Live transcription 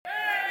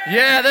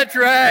Yeah, that's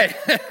right.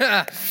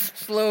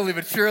 Slowly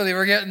but surely,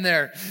 we're getting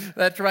there.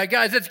 That's right.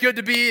 Guys, it's good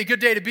a good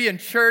day to be in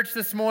church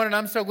this morning.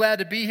 I'm so glad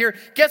to be here.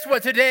 Guess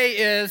what today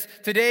is?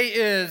 Today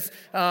is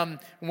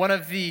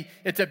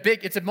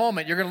it's a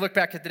moment. You're going to look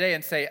back at today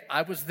and say,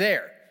 I was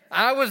there.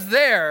 I was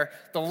there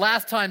the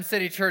last time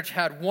City Church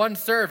had one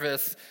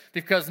service,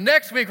 because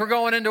next week we're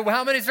going into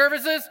how many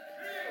services?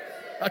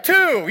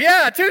 Two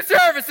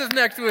services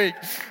next week.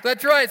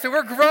 That's right. So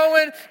we're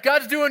growing.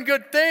 God's doing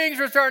good things.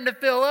 We're starting to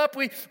fill up.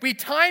 We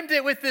timed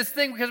it with this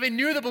thing because we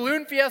knew the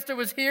balloon fiesta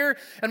was here,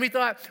 and we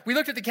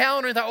looked at the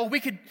calendar and thought,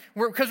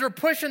 because we're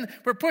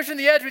pushing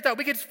the edge. We thought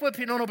we could split.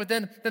 No, but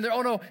then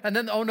oh no,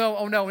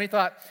 and we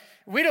thought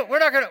we're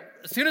not gonna.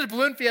 As soon as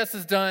balloon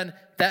fiesta's done,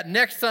 that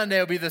next Sunday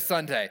will be this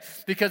Sunday,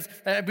 because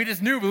we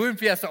just knew Balloon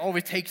Fiesta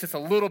always takes us a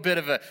little bit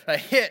of a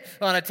hit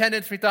on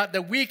attendance. We thought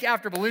the week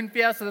after Balloon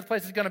Fiesta, this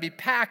place is going to be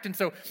packed, and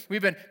so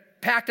we've been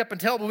packed up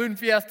until Balloon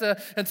Fiesta,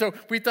 and so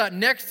we thought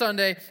next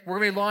Sunday we're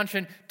going to be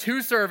launching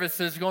 2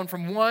 services, going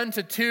from 1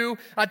 to 2.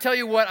 I tell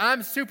you what,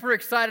 I'm super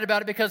excited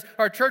about it because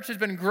our church has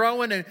been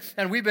growing,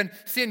 and we've been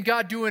seeing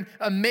God doing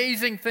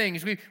amazing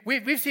things.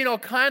 We've seen all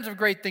kinds of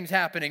great things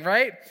happening,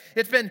 right?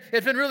 It's been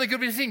really good.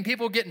 We've seen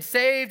people getting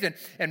saved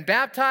and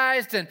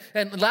baptized, and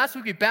last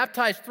week we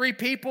baptized 3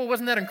 people.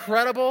 Wasn't that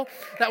incredible?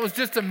 That was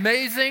just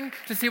amazing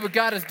to see what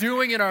God is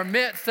doing in our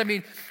midst. I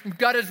mean,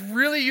 God is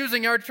really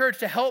using our church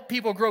to help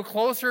people grow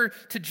closer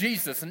to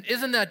Jesus. And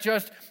isn't that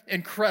just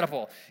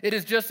incredible? It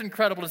is just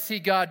incredible to see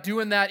God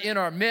doing that in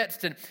our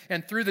midst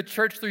and through the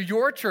church, through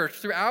your church,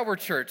 through our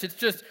church. It's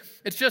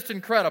just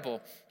incredible.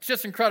 It's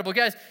just incredible.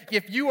 Guys,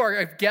 if you are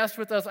a guest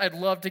with us, I'd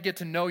love to get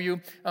to know you.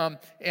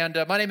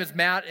 My name is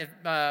Matt.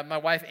 My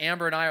wife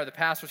Amber and I are the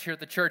pastors here at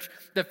the church.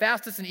 The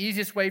fastest and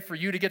easiest way for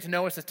you to get to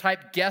know us is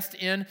type guest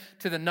in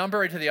to the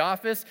number or to the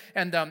office,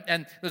 and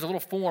there's a little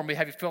form we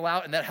have you fill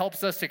out, and that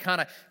helps us to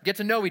kind of get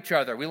to know each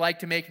other. We like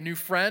to make new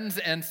friends,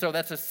 and so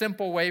that's a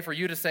simple way for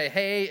you to say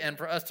hey and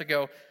for us to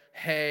go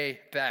hey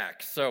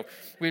back. So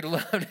we'd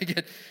love to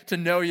get to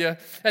know you.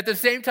 At the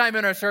same time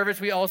in our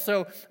service, we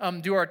also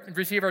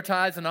receive our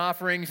tithes and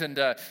offerings, and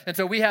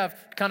so we have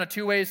kind of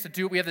 2 ways to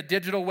do it. We have the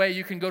digital way.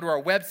 You can go to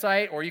our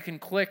website, or you can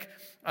click.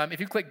 If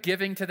you click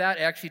giving to that,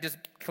 it actually just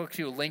clicks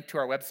you a link to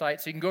our website.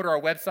 So you can go to our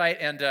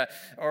website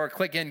or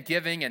click in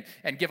giving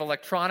and give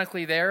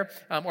electronically there.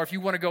 Or if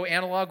you want to go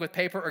analog with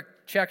paper or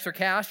checks or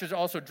cash, there's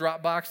also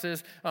drop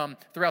boxes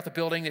throughout the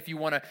building if you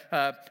want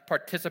to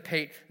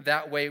participate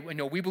that way.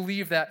 We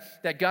believe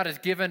that God has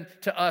given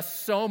to us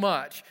so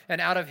much, and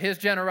out of his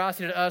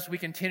generosity to us, we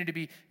continue to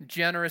be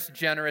generous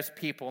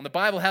people. And the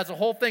Bible has a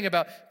whole thing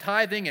about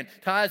tithing and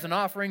tithes and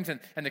offerings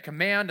and the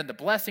command and the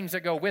blessings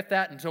that go with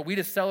that. And so we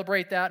just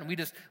celebrate that, and we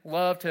just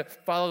love to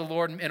follow the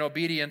Lord in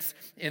obedience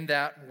in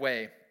that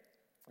way.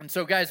 And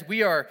so, guys,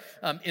 we are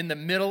in the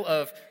middle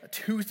of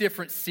 2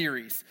 different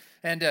series.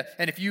 And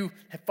if you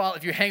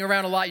hang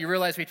around a lot, you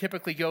realize we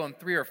typically go in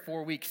 3 or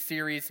 4 week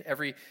series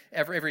every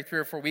 3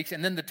 or 4 weeks.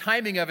 And then the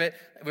timing of it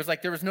was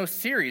like there was no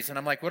series, and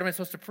I'm like, what am I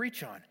supposed to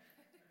preach on?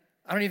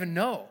 I don't even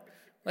know.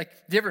 Like,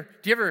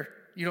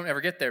 you don't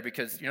ever get there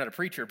because you're not a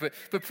preacher, but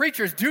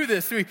preachers do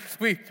this.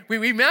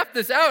 We map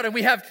this out, and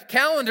we have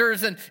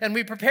calendars, and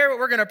we prepare what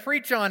we're going to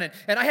preach on,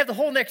 and I have the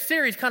whole next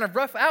series kind of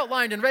rough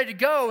outlined and ready to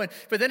go,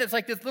 but then it's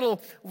like this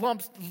little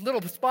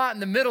spot in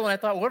the middle, and I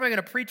thought, what am I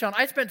going to preach on?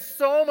 I spent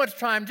so much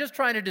time just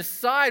trying to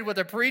decide what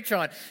to preach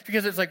on,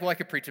 because it's like, well, I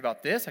could preach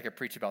about this, I could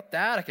preach about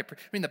that,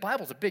 the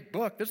Bible's a big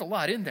book. There's a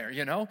lot in there,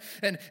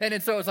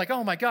 and so it's like,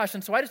 oh my gosh,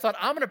 and so I just thought,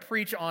 I'm going to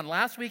preach on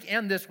last week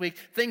and this week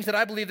things that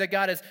I believe that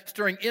God is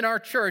stirring in our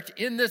church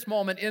in this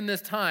moment, in this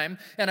time.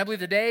 And I believe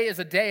today is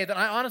a day that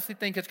I honestly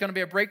think it's going to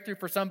be a breakthrough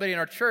for somebody in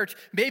our church,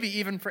 maybe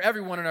even for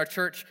everyone in our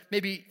church,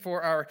 maybe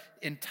for our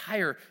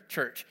entire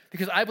church,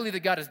 because I believe that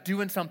God is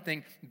doing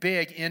something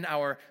big in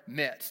our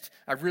midst.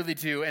 I really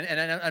do.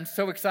 And I'm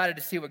so excited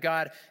to see what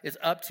God is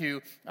up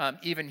to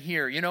even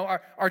here.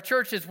 Our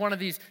church is one of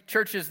these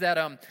churches that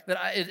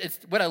it's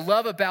what I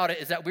love about it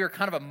is that we're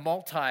kind of a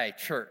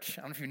multi-church.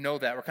 I don't know if you know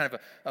that. We're kind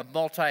of a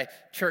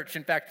multi-church.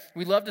 In fact,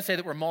 we love to say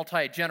that we're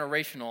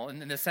multi-generational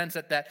in the sense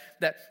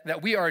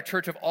that we are a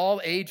church of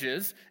all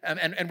ages,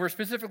 and we're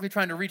specifically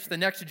trying to reach the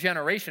next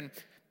generation.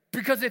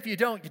 Because if you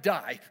don't, you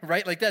die,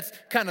 right? Like, that's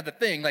kind of the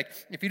thing. Like,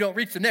 if you don't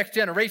reach the next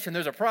generation,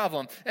 there's a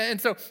problem.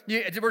 And so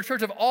we're a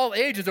church of all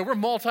ages, or we're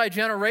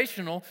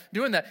multi-generational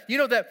doing that. You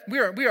know that we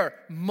are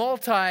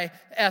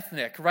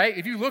multi-ethnic, right?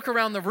 If you look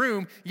around the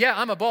room, yeah,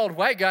 I'm a bald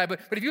white guy,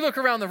 but if you look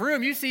around the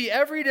room, you see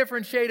every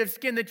different shade of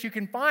skin that you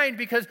can find,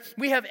 because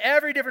we have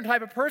every different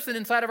type of person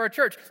inside of our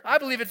church. I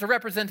believe it's a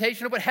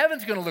representation of what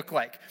heaven's going to look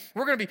like.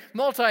 We're going to be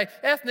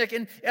multi-ethnic,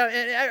 and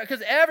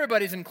because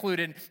everybody's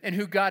included in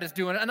who God is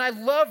doing. And I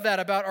love that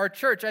about our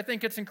church. I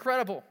think it's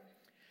incredible.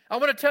 I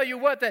want to tell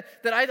you that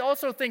I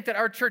also think that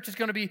our church is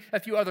going to be a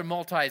few other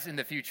multis in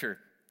the future.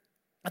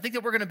 I think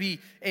that we're going to be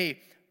a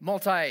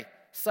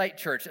multi-site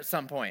church at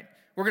some point.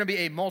 We're going to be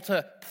a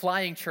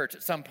multiplying church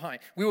at some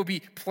point. We will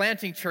be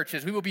planting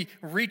churches. We will be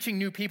reaching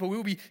new people. We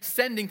will be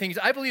sending things.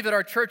 I believe that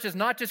our church is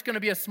not just going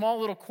to be a small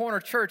little corner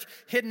church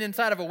hidden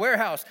inside of a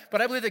warehouse,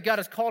 but I believe that God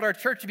has called our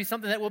church to be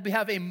something that will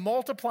have a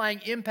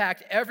multiplying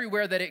impact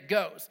everywhere that it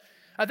goes.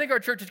 I think our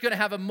church is going to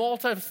have a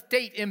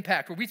multi-state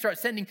impact where we start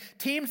sending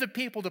teams of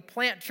people to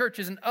plant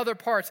churches in other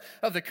parts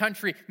of the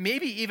country,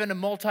 maybe even a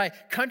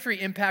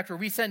multi-country impact where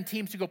we send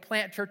teams to go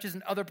plant churches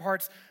in other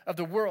parts of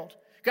the world.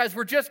 Guys,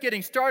 we're just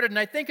getting started, and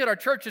I think that our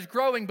church is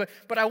growing, but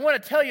I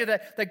want to tell you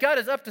that God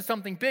is up to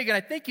something big, and I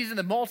think he's in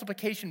the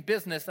multiplication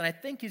business, and I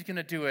think he's going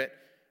to do it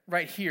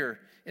right here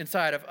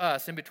inside of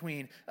us, in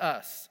between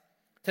us.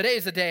 Today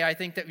is the day I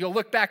think that you'll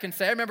look back and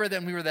say, I remember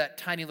then we were that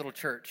tiny little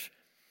church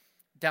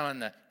down in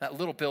that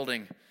little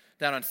building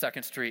down on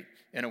 2nd Street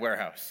in a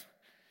warehouse.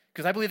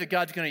 Because I believe that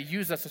God's going to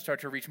use us to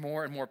start to reach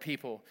more and more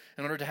people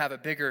in order to have a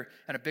bigger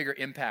and a bigger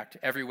impact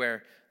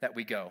everywhere that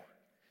we go.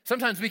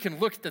 Sometimes we can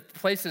look at the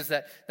places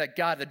that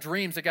God, the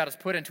dreams that God has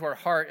put into our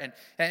heart,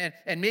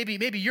 and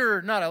maybe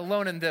you're not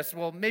alone in this.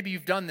 Well, maybe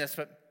you've done this,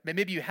 but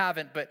maybe you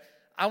haven't. But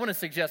I want to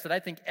suggest that I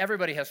think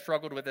everybody has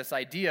struggled with this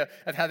idea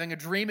of having a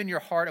dream in your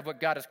heart of what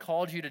God has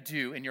called you to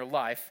do in your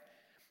life,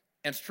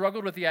 and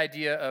struggled with the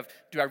idea of,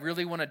 do I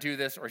really want to do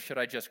this, or should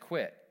I just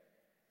quit?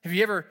 Have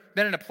you ever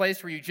been in a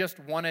place where you just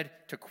wanted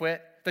to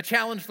quit? The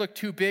challenge looked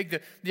too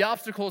big. The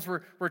obstacles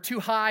were too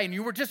high, and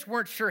you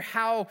weren't sure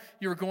how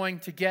you were going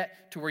to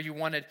get to where you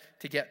wanted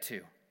to get to.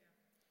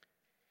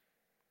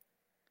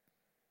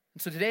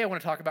 And so today I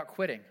want to talk about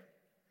quitting.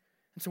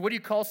 And so what do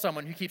you call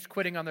someone who keeps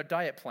quitting on their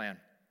diet plan?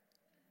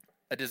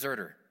 A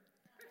deserter.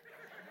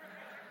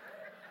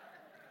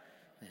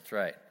 That's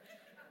right.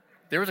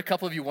 There was a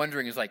couple of you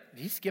wondering, is like,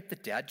 did he skip the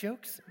dad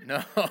jokes?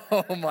 No,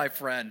 my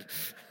friend.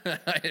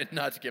 I did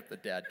not skip the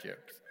dad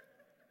jokes.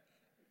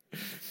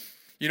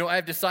 You know,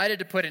 I've decided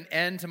to put an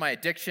end to my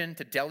addiction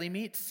to deli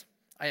meats.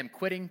 I am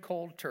quitting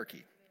cold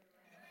turkey.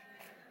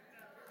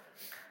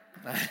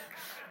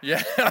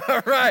 Yeah,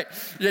 all right.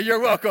 Yeah, you're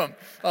welcome.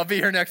 I'll be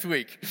here next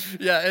week.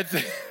 Yeah,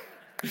 it's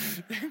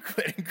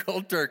quitting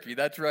cold turkey.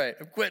 That's right.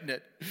 I'm quitting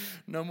it.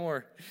 No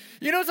more.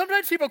 You know,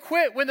 sometimes people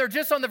quit when they're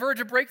just on the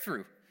verge of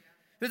breakthrough.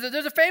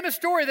 There's a famous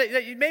story that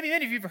maybe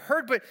many of you have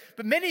heard, but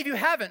many of you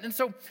haven't. And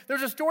so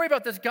there's a story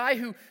about this guy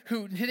who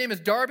his name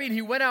is Darby, and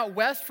he went out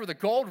west for the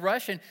gold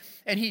rush, and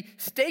he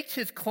staked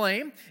his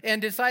claim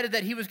and decided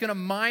that he was going to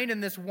mine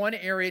in this one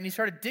area, and he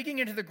started digging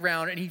into the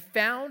ground, and he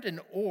found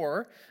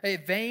a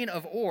vein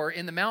of ore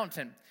in the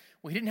mountain.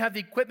 Well, he didn't have the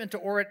equipment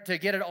to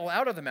get it all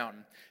out of the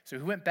mountain. So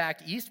he went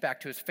back east,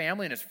 back to his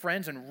family and his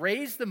friends, and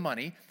raised the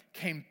money,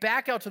 came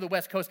back out to the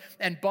west coast,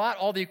 and bought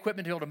all the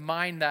equipment to be able to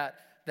mine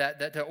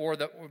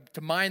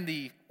to mine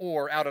the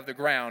ore out of the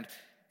ground,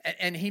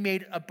 and he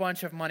made a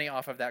bunch of money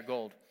off of that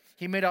gold.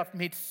 He made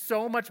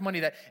so much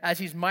money that as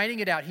he's mining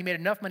it out, he made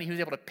enough money he was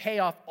able to pay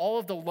off all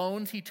of the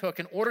loans he took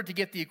in order to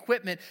get the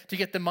equipment to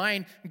get the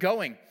mine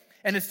going.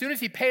 And as soon as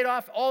he paid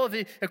off all of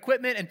the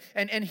equipment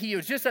and he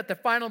was just at the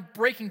final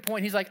breaking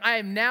point, he's like, I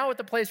am now at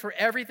the place where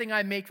everything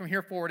I make from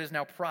here forward is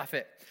now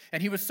profit.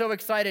 And he was so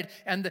excited,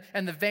 and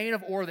the vein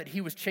of ore that he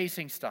was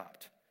chasing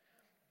stopped.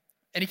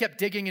 And he kept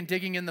digging and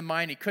digging in the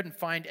mine. He couldn't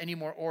find any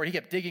more ore. He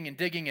kept digging and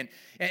digging,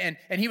 and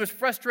he was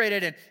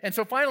frustrated. And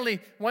so finally,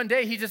 one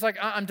day, he's just like,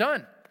 I'm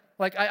done.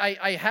 Like,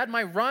 I had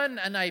my run,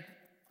 and I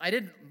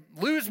didn't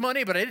lose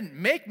money, but I didn't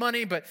make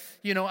money, but,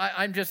 you know,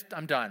 I'm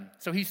done.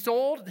 So he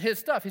sold his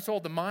stuff. He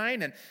sold the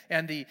mine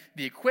and the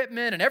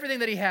equipment and everything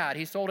that he had.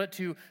 He sold it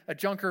to a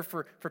junker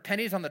for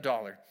pennies on the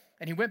dollar.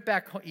 And he went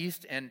back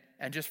east and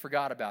just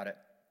forgot about it.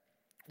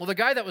 Well, the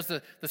guy that was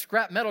the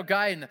scrap metal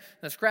guy and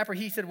the scrapper,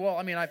 he said, well,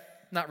 I mean, I'm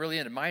not really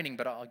into mining,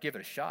 but I'll give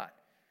it a shot.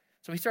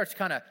 So he starts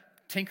kind of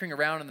tinkering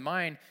around in the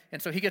mine,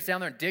 and so he gets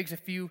down there and digs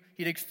he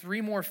digs 3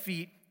 more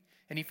feet,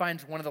 and he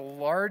finds one of the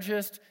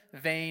largest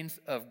veins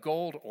of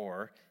gold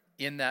ore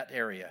in that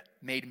area.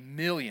 Made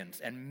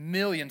millions and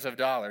millions of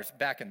dollars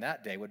back in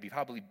that day, would be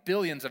probably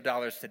billions of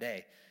dollars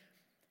today.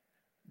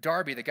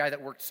 Darby, the guy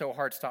that worked so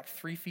hard, stopped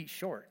 3 feet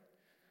short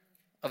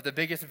of the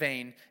biggest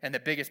vein and the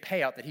biggest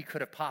payout that he could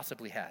have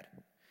possibly had.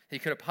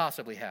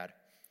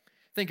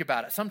 Think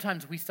about it.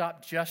 Sometimes we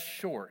stop just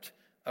short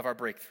of our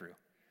breakthrough.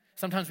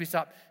 Sometimes we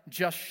stop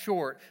just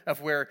short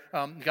of where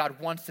God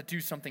wants to do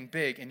something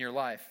big in your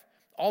life.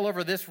 All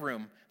over this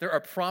room, there are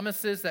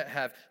promises that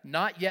have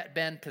not yet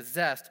been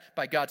possessed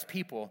by God's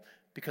people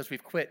because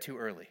we've quit too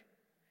early.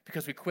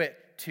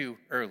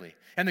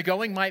 And the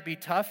going might be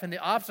tough, and the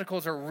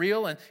obstacles are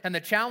real, and the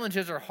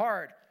challenges are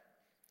hard.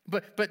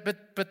 But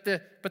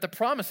the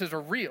promises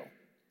are real.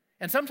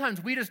 And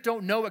sometimes we just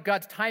don't know what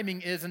God's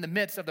timing is in the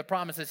midst of the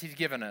promises he's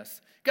given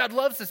us. God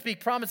loves to speak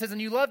promises,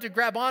 and you love to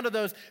grab onto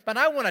those, but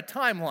I want a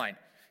timeline.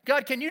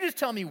 God, can you just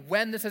tell me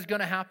when this is going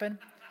to happen?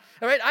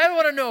 All right, I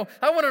want to know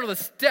the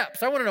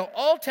steps. I want to know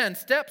all 10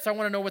 steps. I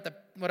want to know what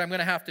I'm going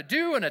to have to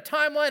do, and a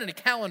timeline and a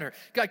calendar.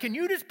 God, can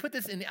you just put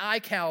this in the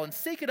iCal and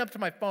sync it up to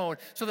my phone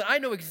so that I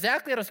know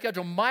exactly how to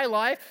schedule my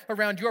life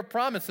around your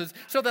promises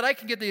so that I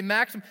can get the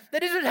maximum?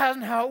 That isn't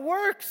how it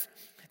works.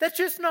 That's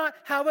just not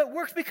how it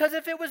works, because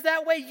if it was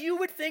that way, you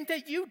would think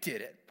that you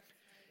did it.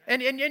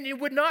 And it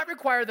would not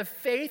require the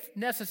faith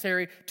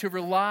necessary to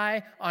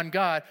rely on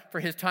God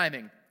for his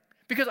timing.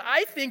 Because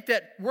I think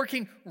that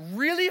working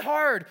really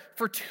hard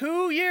for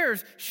 2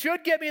 years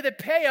should get me the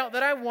payout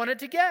that I wanted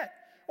to get.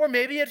 Or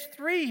maybe it's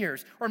 3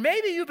 years. Or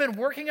maybe you've been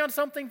working on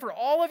something for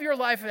all of your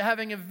life,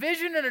 having a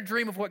vision and a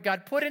dream of what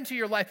God put into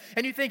your life,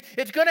 and you think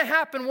it's going to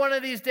happen one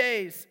of these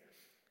days.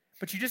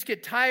 But you just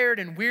get tired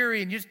and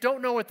weary, and you just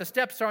don't know what the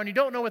steps are, and you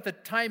don't know what the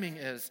timing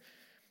is.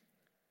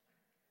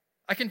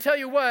 I can tell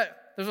you what,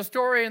 there's a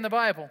story in the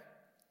Bible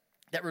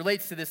that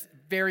relates to this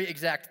very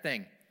exact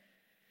thing.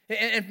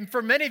 And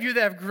for many of you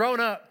that have grown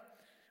up,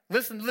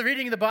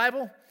 reading the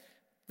Bible,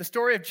 the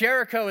story of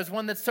Jericho is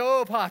one that's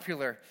so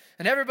popular.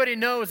 And everybody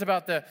knows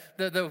about the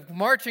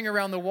marching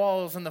around the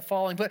walls and the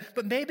falling.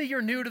 But maybe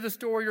you're new to the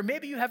story, or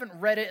maybe you haven't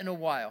read it in a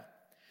while.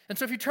 And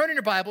so if you turn in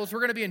your Bibles, we're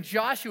going to be in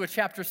Joshua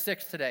chapter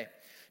 6 today.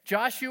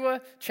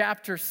 Joshua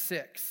chapter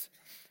 6.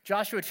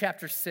 Joshua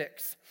chapter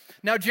 6.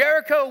 Now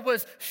Jericho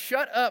was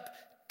shut up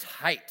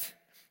tight,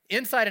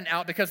 inside and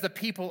out, because the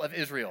people of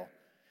Israel.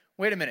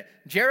 Wait a minute.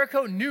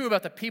 Jericho knew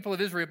about the people of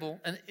Israel,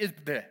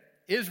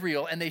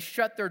 and they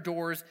shut their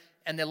doors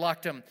and they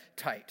locked them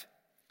tight.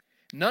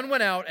 None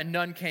went out and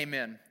none came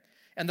in.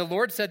 And the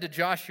Lord said to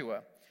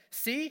Joshua,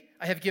 "See,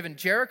 I have given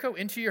Jericho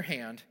into your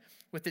hand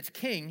with its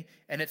king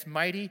and its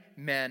mighty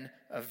men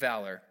of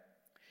valor."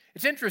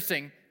 It's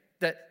interesting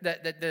that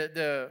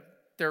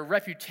their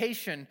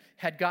reputation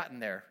had gotten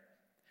there.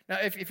 Now,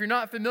 if you're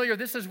not familiar,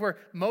 this is where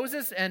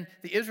Moses and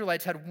the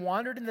Israelites had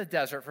wandered in the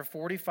desert for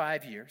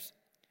 45 years.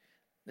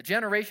 The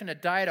generation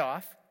had died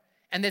off,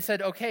 and they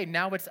said, okay,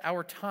 now it's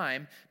our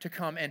time to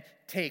come and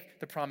take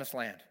the promised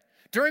land.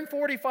 During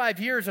 45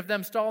 years of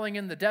them stalling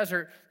in the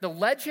desert, the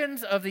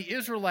legends of the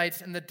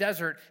Israelites in the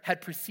desert had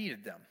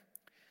preceded them.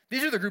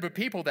 These are the group of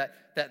people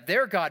that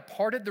their God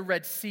parted the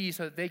Red Sea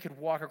so that they could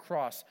walk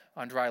across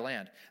on dry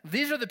land.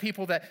 These are the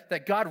people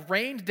that God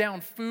rained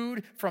down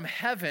food from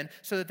heaven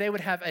so that they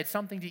would have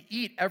something to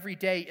eat every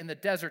day in the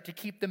desert to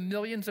keep the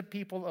millions of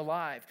people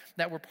alive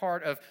that were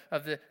part of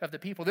the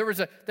people.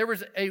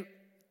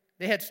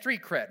 They had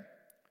street cred.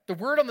 The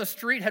word on the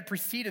street had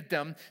preceded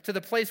them to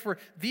the place where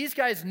these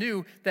guys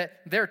knew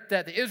that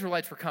the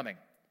Israelites were coming.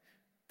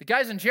 The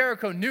guys in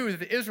Jericho knew that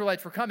the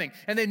Israelites were coming,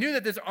 and they knew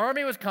that this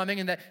army was coming,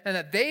 and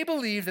that they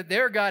believed that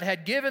their God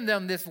had given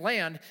them this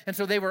land, and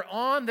so they were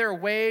on their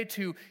way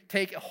to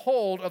take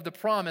hold of the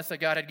promise that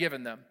God had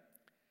given them.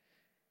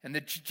 And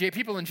the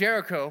people in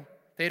Jericho,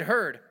 they'd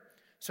heard,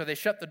 so they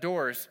shut the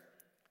doors.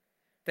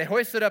 They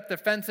hoisted up the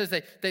fences.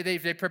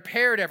 They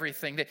prepared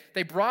everything.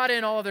 They brought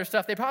in all of their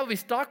stuff. They probably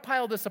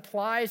stockpiled the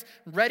supplies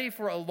ready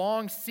for a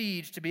long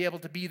siege to be able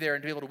to be there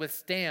and to be able to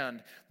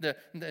withstand,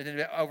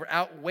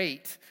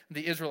 outweight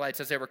the Israelites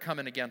as they were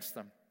coming against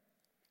them.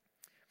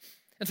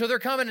 And so they're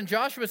coming, and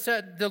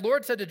the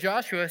Lord said to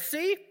Joshua,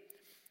 "See,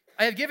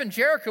 I have given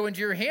Jericho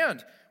into your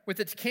hand with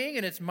its king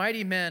and its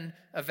mighty men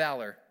of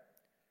valor."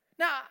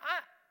 Now,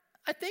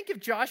 I think if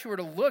Joshua were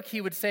to look,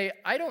 he would say,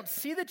 "I don't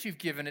see that you've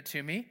given it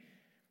to me.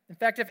 In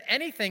fact, if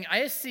anything,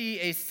 I see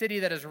a city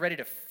that is ready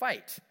to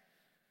fight,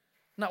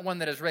 not one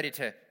that is ready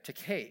to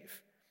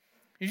cave.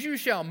 You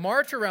shall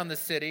march around the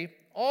city,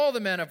 all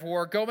the men of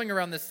war going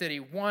around the city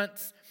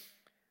once.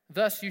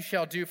 Thus you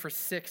shall do for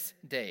 6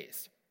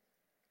 days.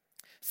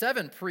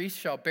 7 priests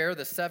shall bear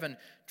the 7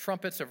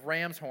 trumpets of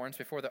ram's horns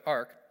before the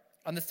ark.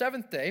 On the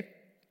 7th day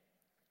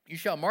you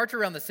shall march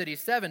around the city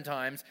 7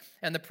 times,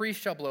 and the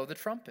priests shall blow the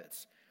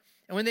trumpets.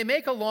 And when they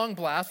make a long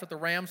blast with the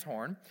ram's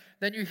horn,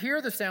 then you hear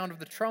the sound of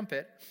the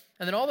trumpet,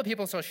 and then all the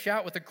people shall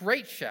shout with a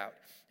great shout,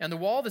 and the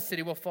wall of the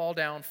city will fall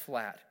down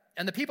flat.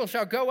 And the people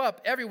shall go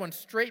up, everyone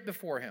straight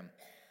before him."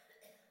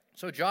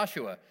 So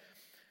Joshua,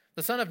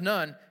 the son of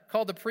Nun,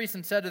 called the priests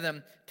and said to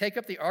them, "Take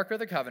up the ark of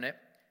the covenant.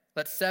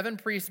 Let 7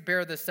 priests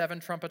bear the 7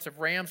 trumpets of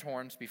ram's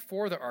horns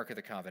before the ark of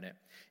the covenant."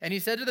 And he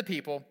said to the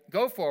people,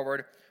 "Go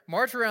forward,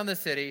 march around the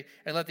city,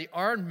 and let the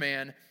armed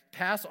man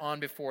pass on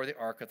before the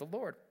ark of the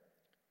Lord."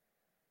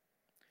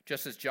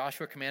 Just as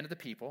Joshua commanded the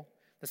people,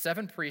 the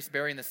 7 priests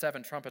bearing the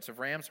 7 trumpets of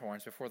ram's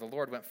horns before the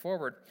Lord went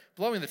forward,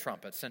 blowing the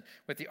trumpets, and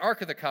with the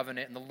ark of the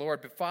covenant and the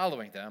Lord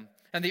following them.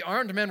 And the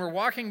armed men were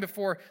walking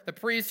before the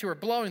priests who were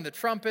blowing the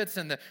trumpets,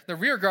 and the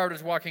rear guard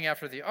was walking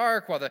after the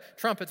ark while the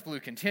trumpets blew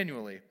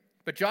continually.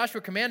 But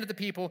Joshua commanded the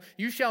people,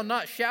 "You shall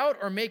not shout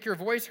or make your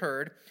voice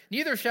heard,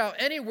 neither shall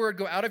any word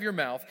go out of your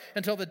mouth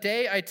until the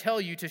day I tell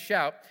you to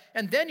shout,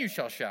 and then you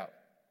shall shout."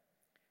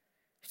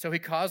 So he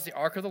caused the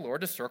ark of the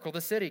Lord to circle the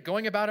city,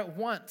 going about it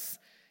once.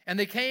 And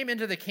they came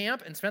into the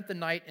camp and spent the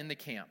night in the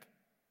camp.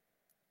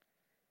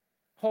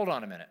 Hold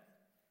on a minute.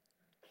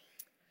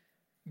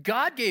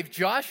 God gave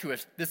Joshua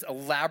this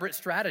elaborate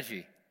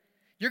strategy.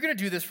 You're going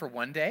to do this for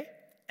 1 day,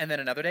 and then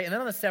another day, and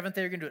then on the 7th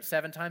day, you're going to do it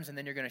 7 times, and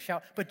then you're going to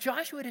shout. But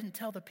Joshua didn't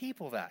tell the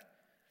people that.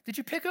 Did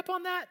you pick up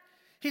on that?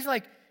 He's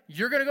like,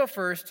 you're going to go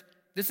first.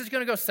 This is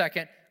going to go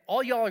second.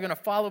 All y'all are going to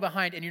follow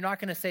behind, and you're not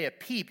going to say a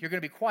peep. You're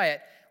going to be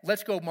quiet.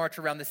 Let's go march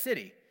around the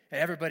city. And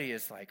everybody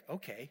is like,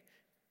 okay.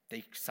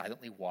 they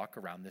silently walk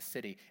around this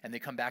city, and they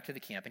come back to the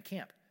camp and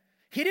camp.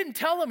 He didn't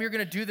tell them, you're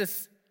going to do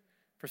this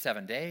for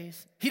 7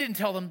 days. He didn't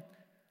tell them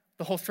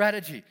the whole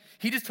strategy.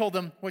 He just told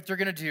them what they're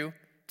going to do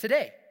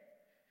today.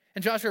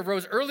 And Joshua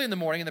rose early in the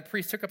morning, and the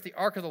priests took up the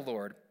ark of the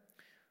Lord.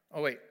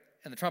 Oh, wait.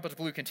 And the trumpets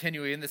blew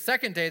continually. And the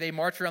second day, they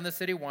marched around the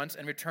city once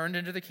and returned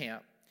into the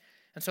camp.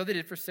 And so they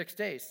did for 6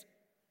 days.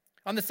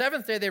 On the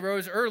seventh day, they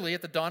rose early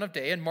at the dawn of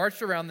day and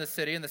marched around the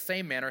city in the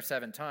same manner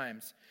 7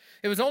 times.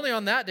 It was only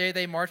on that day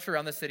they marched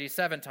around the city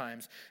 7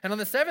 times. And on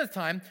the 7th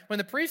time, when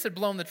the priests had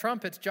blown the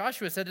trumpets,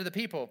 Joshua said to the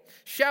people,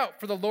 "Shout,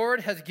 for the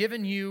Lord has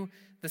given you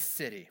the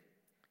city.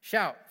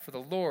 Shout, for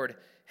the Lord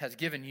has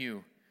given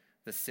you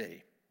the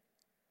city."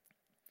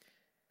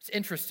 It's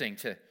interesting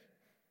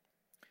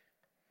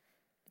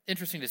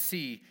to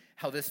see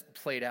how this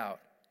played out.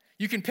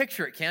 You can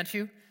picture it, can't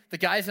you? The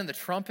guys in the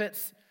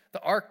trumpets,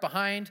 the ark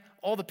behind,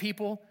 all the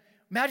people.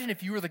 Imagine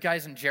if you were the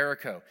guys in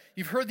Jericho.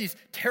 You've heard these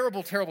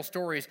terrible, terrible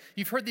stories.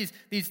 You've heard these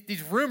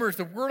rumors.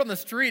 The word on the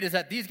street is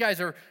that these guys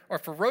are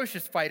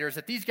ferocious fighters,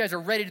 that these guys are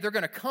ready. They're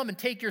going to come and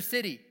take your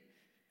city.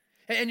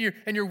 And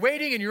you're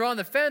waiting, and you're on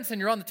the fence, and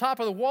you're on the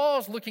top of the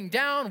walls looking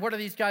down. What are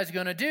these guys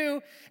going to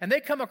do? And they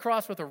come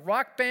across with a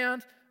rock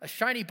band, a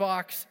shiny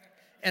box,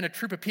 and a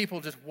troop of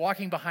people just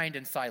walking behind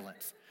in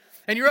silence.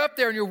 And you're up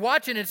there and you're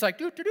watching, and it's like,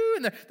 doo-doo-doo,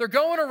 and they're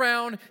going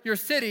around your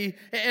city,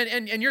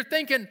 and you're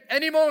thinking,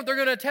 any moment they're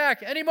going to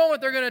attack, any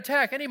moment they're going to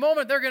attack, any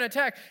moment they're going to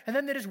attack. And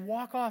then they just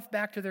walk off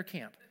back to their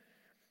camp.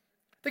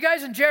 The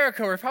guys in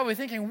Jericho are probably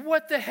thinking,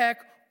 what the heck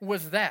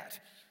was that?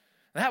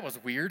 That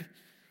was weird.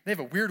 They have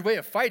a weird way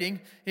of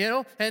fighting,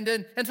 And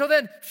so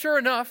then, sure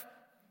enough,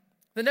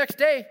 the next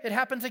day, it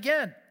happens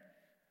again.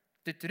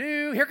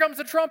 Here comes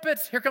the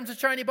trumpets. Here comes the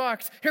shiny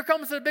box. Here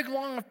comes the big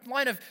long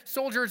line of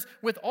soldiers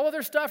with all of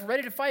their stuff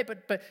ready to fight,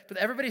 but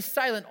everybody's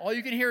silent. All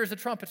you can hear is the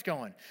trumpets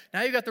going.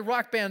 Now you got the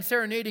rock band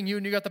serenading you,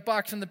 and you got the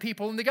box and the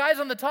people, and the guys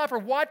on the top are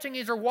watching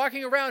as they're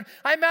walking around.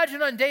 I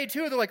imagine on day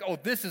 2, they're like, oh,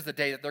 this is the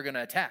day that they're going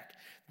to attack.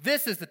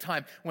 This is the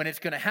time when it's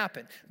going to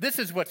happen. This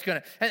is what's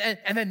going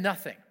to, and then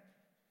nothing.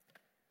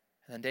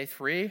 And then day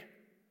 3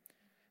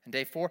 and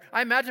day 4.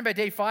 I imagine by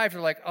day 5, they're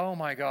like, oh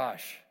my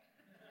gosh.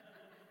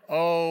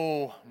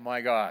 Oh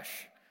my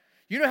gosh.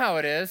 You know how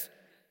it is.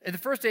 In the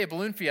first day of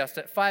Balloon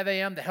Fiesta, at 5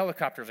 a.m., the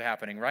helicopters are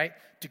happening, right?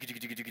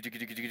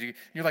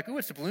 You're like, ooh,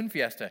 it's the Balloon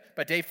Fiesta.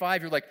 By day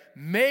 5, you're like,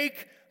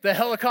 make the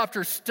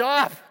helicopter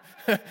stop.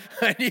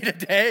 I need a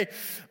day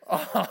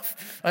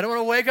off. I don't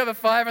want to wake up at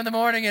 5 in the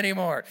morning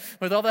anymore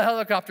with all the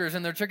helicopters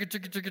and their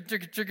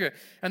chicka,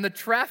 and the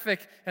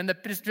traffic, and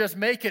just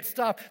make it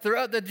stop.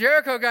 The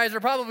Jericho guys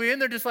are probably in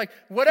there just like,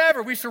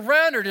 whatever, we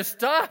surrender, just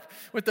stop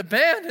with the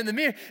band and the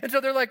music. And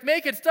so they're like,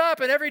 make it stop.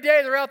 And every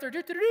day they're out there,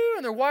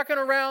 and they're walking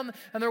around,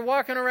 and they're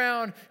walking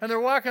around, and they're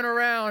walking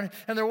around,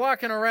 and they're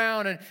walking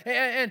around. And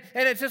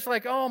it's just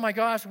like, oh my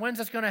gosh, when's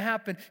this going to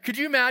happen? Could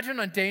you imagine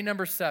on day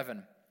number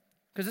 7?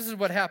 Because this is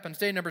what happens,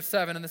 day number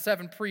 7, and the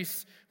 7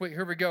 priests, wait,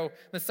 here we go.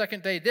 The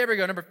second day, there we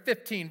go, number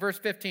 15, verse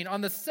 15.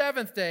 On the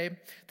 7th day,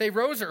 they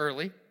rose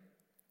early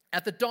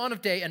at the dawn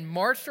of day and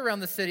marched around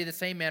the city the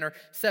same manner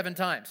 7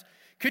 times.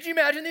 Could you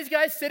imagine these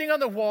guys sitting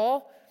on the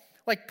wall,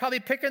 like probably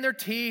picking their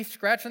teeth,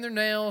 scratching their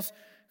nails?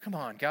 Come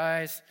on,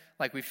 guys.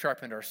 Like, we've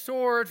sharpened our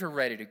swords, we're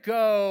ready to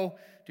go.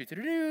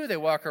 They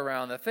walk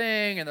around the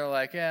thing, and they're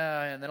like,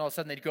 yeah, and then all of a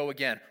sudden they go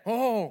again.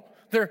 Oh,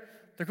 they're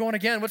going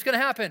again. What's going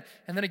to happen?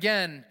 And then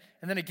again,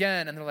 and then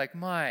again, and they're like,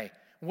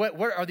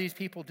 what are these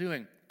people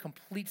doing?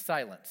 Complete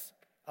silence,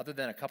 other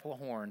than a couple of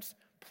horns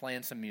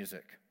playing some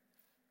music.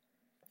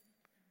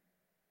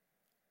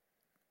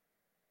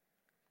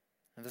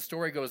 And the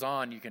story goes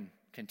on. You can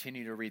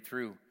continue to read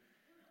through.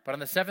 But on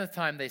the 7th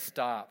time, they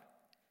stop.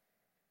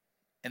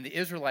 And the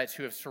Israelites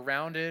who have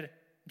surrounded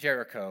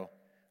Jericho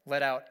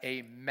let out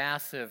a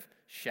massive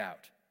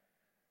shout.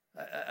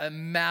 A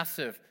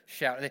massive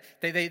shout.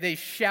 They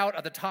shout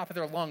at the top of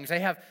their lungs. They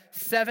have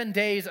 7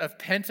 days of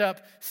pent-up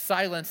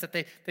silence that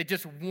they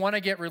just want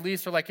to get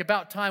released. They're like,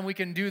 about time we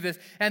can do this.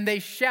 And they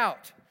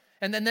shout.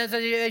 And then as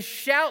they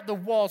shout, the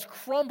walls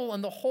crumble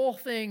and the whole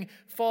thing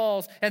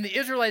falls. And the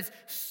Israelites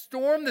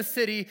storm the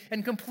city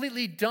and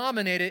completely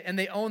dominate it, and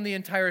they own the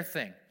entire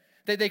thing.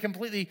 They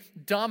completely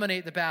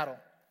dominate the battle.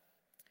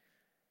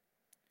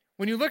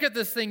 When you look at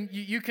this thing,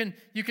 you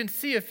can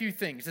see a few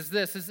things.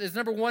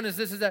 Number one is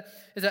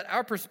that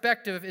our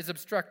perspective is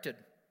obstructed.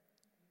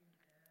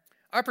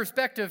 Our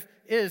perspective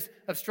is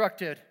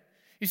obstructed.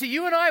 You see,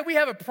 you and I, we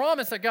have a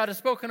promise that God has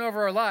spoken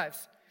over our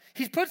lives.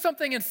 He's put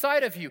something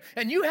inside of you,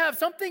 and you have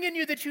something in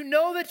you that you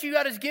know that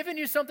God has given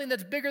you something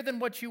that's bigger than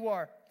what you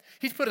are.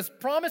 He's put a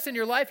promise in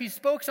your life. He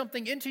spoke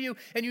something into you,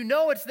 and you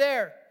know it's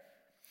there.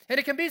 And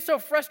it can be so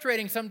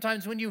frustrating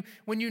sometimes when you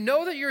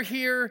know that you're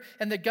here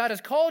and that God has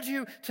called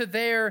you to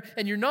there,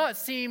 and you're not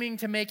seeming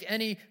to make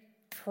any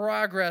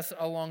progress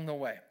along the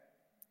way.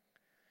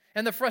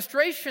 And the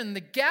frustration, the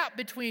gap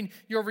between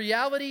your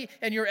reality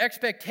and your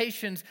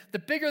expectations, the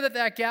bigger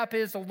that gap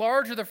is, the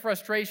larger the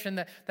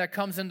frustration that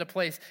comes into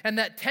place. And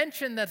that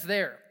tension that's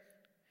there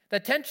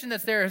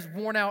has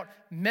worn out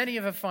many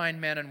of a fine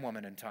man and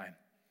woman in time.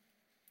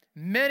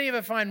 Many of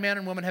a fine man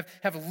and woman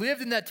have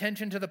lived in that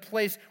tension to the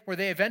place where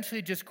they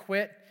eventually just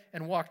quit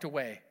and walked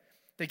away.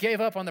 They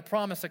gave up on the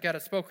promise that God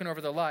had spoken over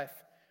their life.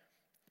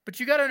 But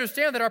you got to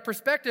understand that our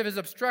perspective is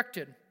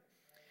obstructed.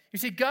 You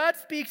see, God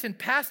speaks in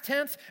past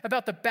tense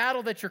about the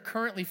battle that you're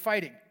currently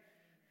fighting.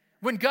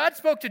 When God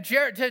spoke to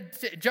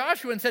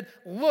Joshua and said,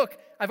 look,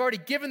 I've already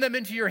given them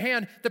into your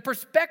hand, the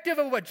perspective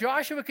of what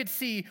Joshua could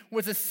see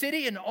was a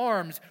city in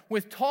arms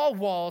with tall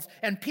walls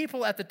and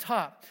people at the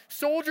top,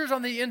 soldiers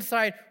on the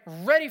inside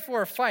ready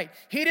for a fight.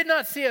 He did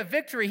not see a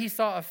victory, he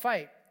saw a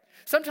fight.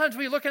 Sometimes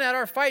we're looking at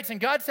our fights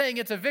and God's saying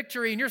it's a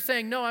victory and you're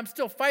saying, no, I'm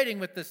still fighting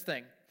with this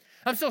thing.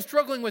 I'm still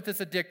struggling with this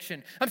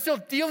addiction. I'm still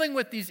dealing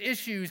with these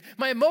issues.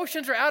 My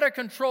emotions are out of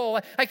control.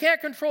 I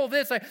can't control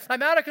this.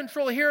 I'm out of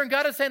control here, and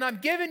God is saying, I'm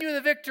giving you the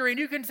victory. And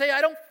you can say,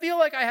 I don't feel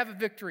like I have a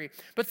victory.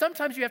 But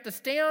sometimes you have to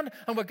stand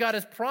on what God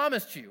has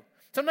promised you.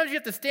 Sometimes you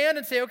have to stand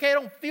and say, okay, I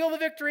don't feel the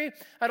victory.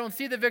 I don't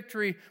see the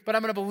victory, but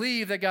I'm going to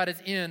believe that God is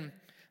in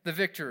the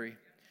victory.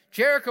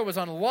 Jericho was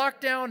on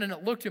lockdown, and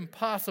it looked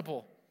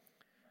impossible.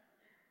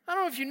 I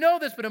don't know if you know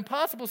this, but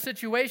impossible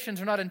situations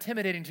are not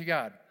intimidating to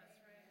God.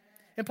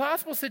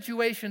 Impossible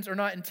situations are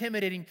not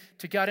intimidating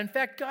to God. In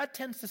fact, God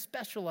tends to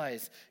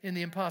specialize in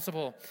the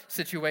impossible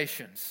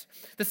situations.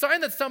 The sign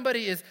that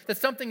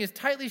something is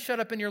tightly shut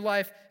up in your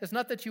life is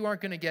not that you aren't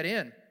going to get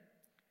in.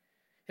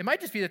 It might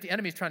just be that the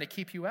enemy is trying to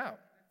keep you out.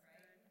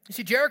 You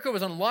see, Jericho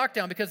was on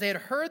lockdown because they had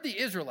heard the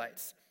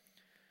Israelites.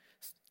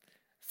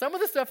 Some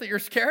of the stuff that you're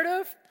scared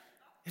of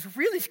is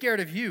really scared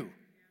of you.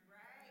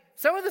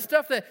 Some of the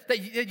stuff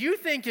that you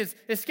think is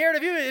scared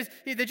of you,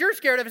 that you're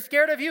scared of, is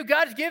scared of you.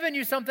 God's given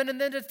you something,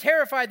 and then it's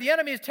terrified. The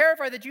enemy is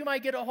terrified that you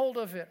might get a hold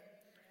of it.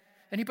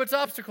 And he puts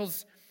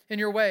obstacles in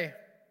your way.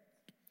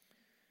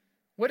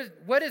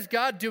 What is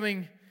God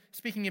doing,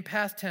 speaking in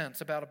past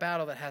tense, about a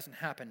battle that hasn't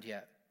happened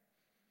yet?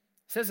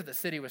 It says that the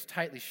city was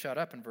tightly shut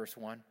up in verse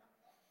 1.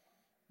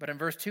 But in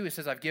verse 2, it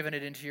says, I've given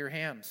it into your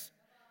hands.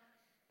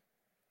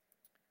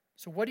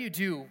 So what do you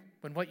do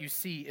when what you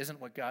see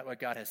isn't what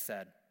God has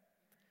said?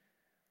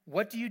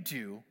 What do you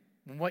do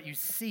when what you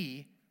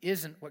see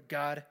isn't what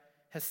God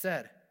has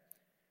said?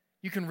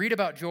 You can read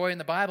about joy in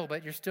the Bible,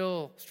 but you're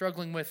still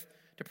struggling with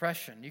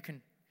depression.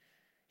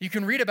 You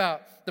can read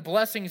about the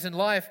blessings in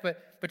life,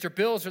 but your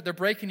bills, they're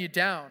breaking you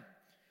down.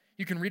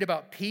 You can read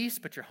about peace,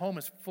 but your home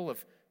is full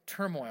of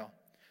turmoil.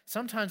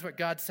 Sometimes what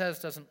God says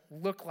doesn't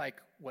look like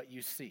what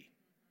you see.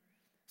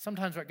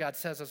 Sometimes what God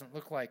says doesn't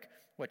look like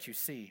what you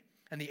see.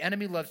 And the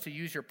enemy loves to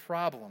use your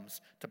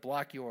problems to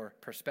block your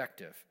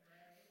perspective.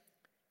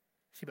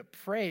 See, but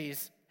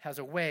praise has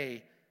a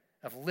way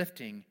of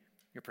lifting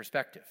your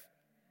perspective.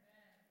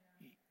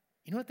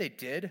 You know what they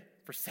did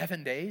for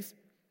 7 days?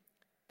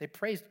 They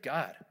praised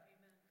God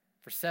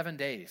for 7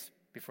 days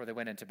before they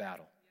went into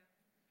battle.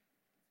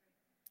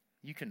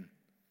 You can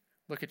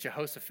look at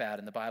Jehoshaphat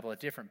in the Bible, a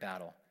different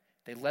battle.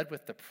 They led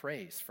with the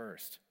praise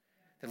first.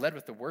 They led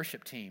with the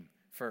worship team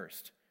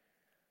first.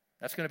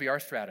 That's going to be our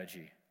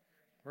strategy.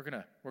 We're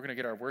going to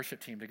get our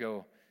worship team to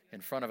go in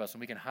front of us,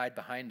 and we can hide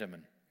behind them.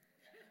 And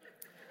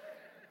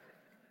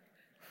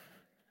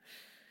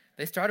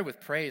they started with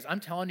praise. I'm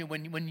telling you,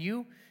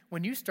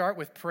 when you start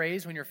with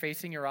praise, when you're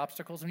facing your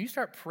obstacles, when you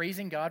start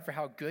praising God for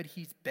how good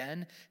he's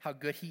been, how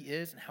good he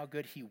is, and how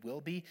good he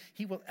will be,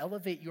 he will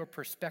elevate your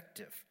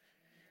perspective.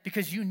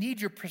 Because you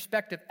need your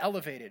perspective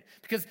elevated.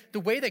 Because the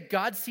way that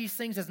God sees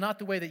things is not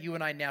the way that you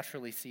and I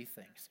naturally see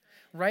things.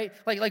 Right?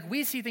 Like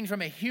we see things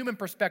from a human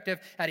perspective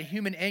at a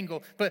human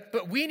angle,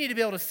 but we need to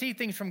be able to see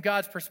things from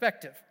God's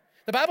perspective.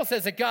 The Bible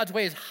says that God's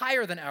way is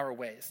higher than our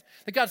ways,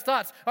 that God's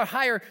thoughts are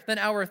higher than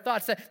our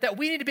thoughts, that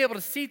we need to be able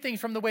to see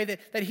things from the way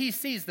that he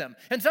sees them.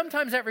 And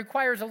sometimes that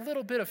requires a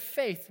little bit of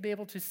faith to be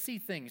able to see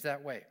things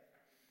that way.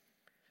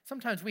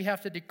 Sometimes we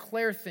have to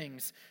declare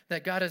things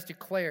that God has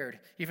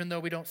declared, even though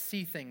we don't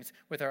see things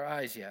with our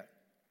eyes yet.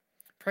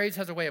 Praise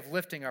has a way of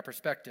lifting our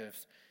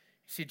perspectives.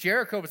 You see,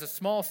 Jericho was a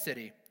small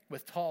city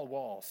with tall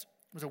walls.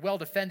 It was a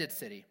well-defended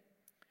city.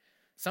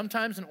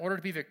 Sometimes in order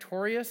to be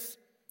victorious,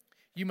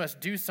 you must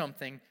do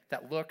something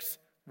that looks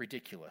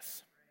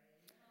ridiculous.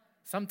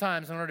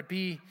 Sometimes in order to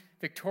be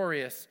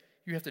victorious,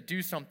 you have to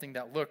do something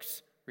that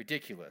looks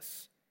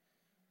ridiculous.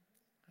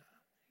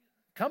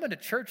 Coming to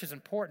church is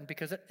important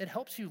because it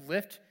helps you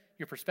lift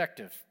your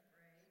perspective,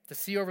 to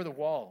see over the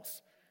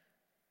walls.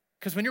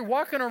 Because when you're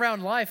walking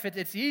around life,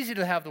 it's easy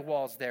to have the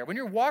walls there. When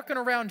you're walking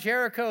around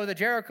the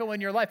Jericho in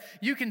your life,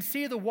 you can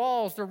see the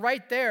walls. They're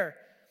right there.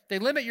 They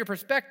limit your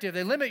perspective.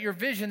 They limit your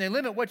vision. They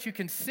limit what you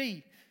can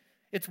see.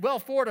 It's well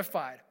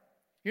fortified.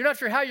 You're not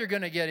sure how you're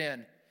going to get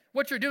in.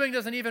 What you're doing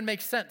doesn't even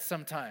make sense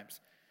sometimes.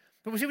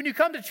 But see, when you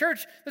come to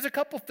church, there's a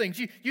couple things.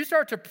 You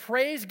start to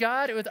praise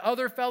God with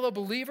other fellow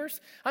believers.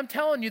 I'm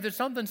telling you, there's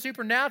something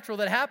supernatural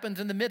that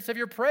happens in the midst of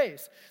your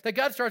praise. That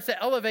God starts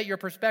to elevate your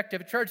perspective.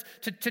 It starts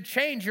to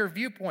change your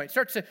viewpoint. It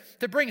starts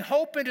to bring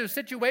hope into a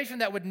situation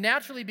that would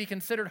naturally be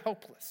considered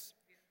hopeless.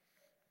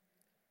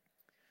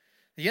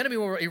 The enemy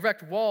will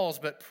erect walls,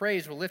 but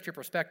praise will lift your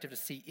perspective to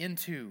see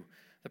into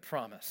the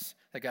promise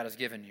that God has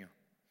given you.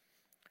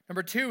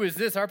 Number 2 is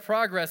this: our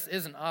progress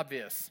isn't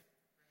obvious.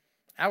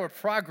 our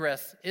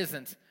progress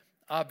isn't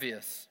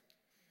obvious.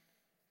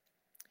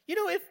 You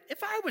know,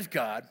 if I was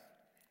God,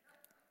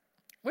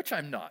 which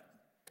I'm not,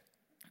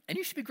 and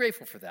you should be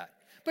grateful for that,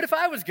 but if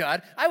I was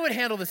God, I would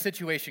handle the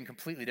situation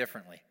completely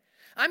differently.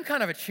 I'm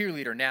kind of a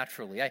cheerleader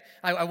naturally.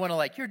 I want to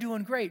like, you're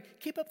doing great.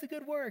 Keep up the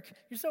good work.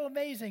 You're so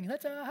amazing.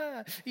 That's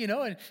you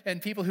know,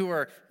 and people who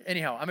are,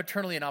 anyhow, I'm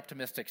eternally and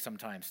optimistic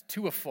sometimes,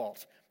 to a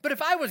fault. But if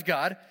I was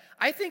God,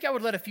 I think I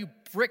would let a few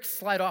bricks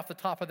slide off the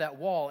top of that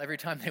wall every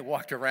time they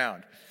walked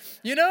around.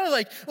 You know,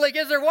 like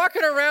as they're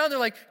walking around, they're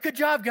like, good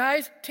job,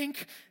 guys. Tink.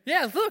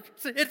 Yeah, look,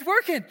 it's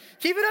working.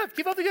 Keep it up.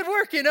 Keep up the good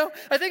work, you know.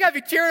 I think I'd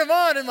be cheering them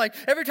on, and like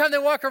every time they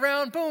walk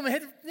around, boom, knock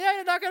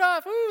it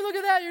off. Ooh, look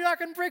at that. You're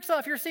knocking bricks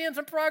off. You're seeing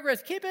some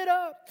progress. Keep it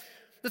up.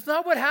 That's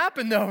not what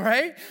happened though,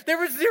 right? There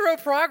was zero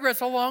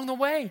progress along the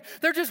way.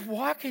 They're just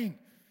walking.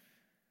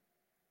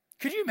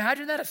 Could you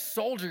imagine that? A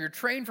soldier, you're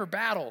trained for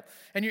battle,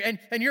 and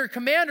your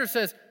commander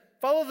says,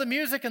 follow the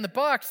music and the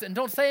bucks and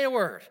don't say a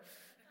word.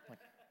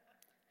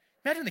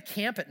 Imagine the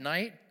camp at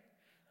night.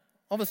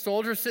 All the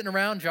soldiers sitting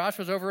around.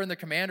 Joshua's over in the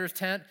commander's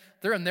tent.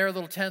 They're in their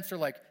little tents. They're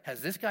like,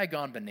 has this guy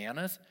gone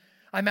bananas?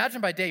 I imagine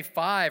by day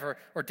 5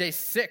 or day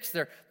 6,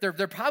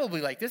 they're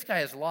probably like, this guy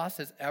has lost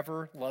his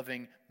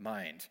ever-loving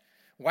mind.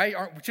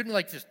 Shouldn't we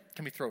like just,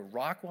 can we throw a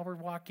rock while we're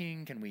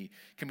walking? Can we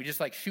just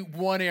like shoot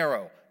one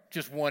arrow?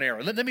 Just one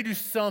arrow. Let me do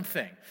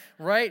something,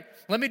 right?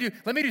 Let me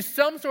do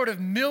some sort of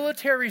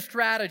military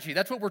strategy.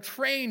 That's what we're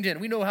trained in.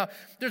 We know how,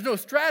 there's no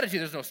strategy.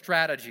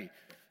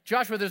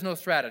 Joshua, there's no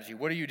strategy.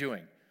 What are you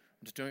doing?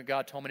 I'm just doing what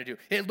God told me to do.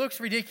 It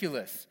looks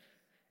ridiculous.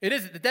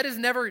 That is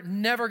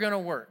never going to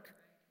work.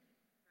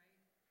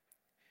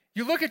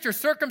 You look at your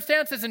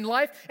circumstances in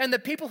life, and the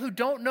people who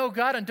don't know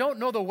God and don't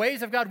know the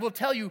ways of God will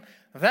tell you,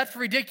 that's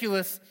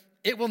ridiculous.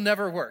 It will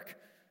never work.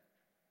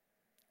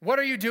 What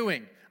are you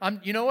doing?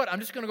 You know what?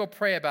 I'm just going to go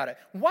pray about it.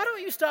 Why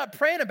don't you stop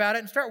praying about it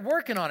and start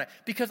working on it?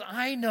 Because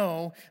I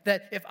know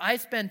that if I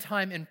spend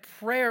time in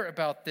prayer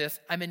about this,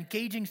 I'm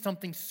engaging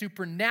something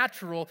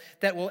supernatural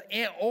that will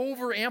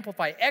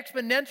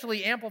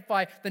exponentially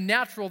amplify the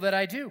natural that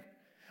I do.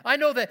 I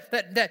know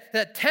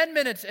that 10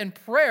 minutes in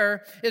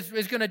prayer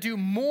is going to do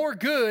more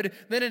good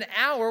than an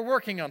hour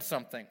working on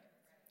something.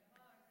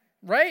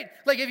 Right?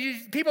 Like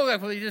people are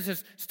like, well, you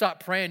just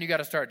stop praying, you got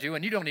to start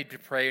doing. You don't need to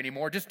pray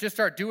anymore. Just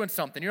start doing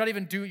something. You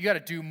got to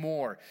do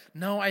more.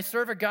 No, I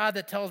serve a God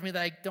that tells me that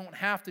I don't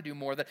have to do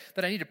more, that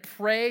I need to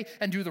pray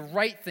and do the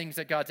right things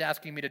that God's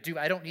asking me to do.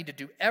 I don't need to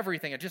do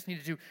everything. I just need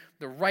to do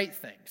the right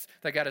things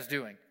that God is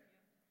doing.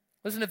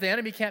 Listen, if the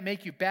enemy can't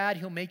make you bad,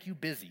 he'll make you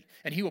busy.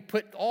 And he will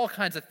put all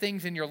kinds of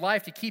things in your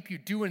life to keep you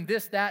doing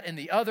this, that, and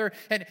the other,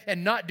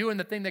 and not doing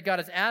the thing that God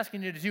is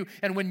asking you to do.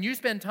 And when you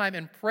spend time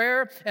in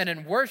prayer and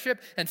in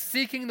worship and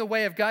seeking the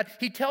way of God,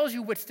 he tells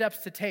you what steps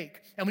to take.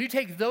 And when you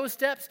take those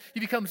steps,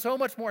 you become so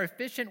much more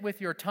efficient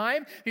with your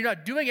time. You're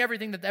not doing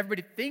everything that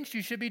everybody thinks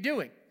you should be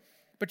doing,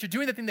 but you're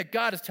doing the thing that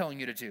God is telling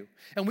you to do.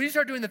 And when you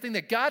start doing the thing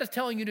that God is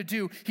telling you to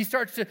do, he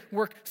starts to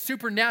work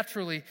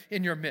supernaturally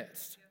in your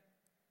midst.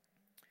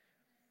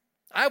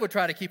 I would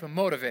try to keep him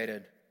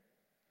motivated,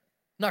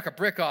 knock a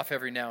brick off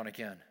every now and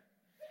again.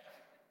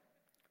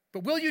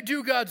 But will you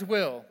do God's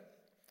will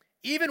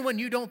even when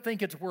you don't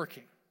think it's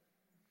working?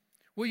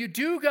 Will you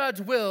do God's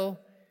will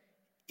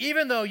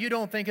even though you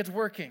don't think it's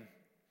working?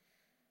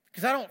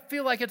 Because I don't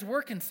feel like it's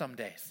working some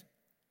days.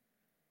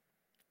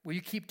 Will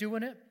you keep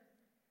doing it?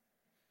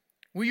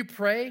 Will you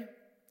pray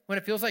when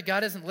it feels like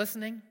God isn't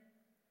listening?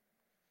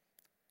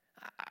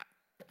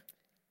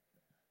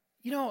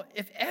 You know,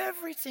 if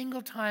every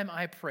single time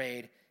I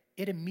prayed,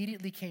 it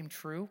immediately came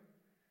true,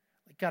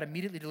 like God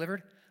immediately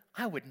delivered,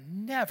 I would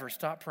never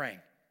stop praying.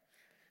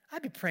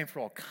 I'd be praying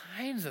for all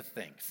kinds of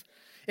things.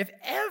 If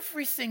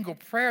every single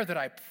prayer that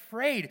I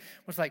prayed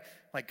was like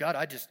God,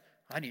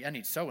 I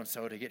need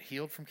so-and-so to get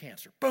healed from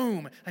cancer.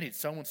 Boom. I need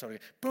so-and-so to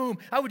get, boom.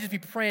 I would just be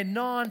praying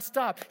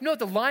nonstop. You know, at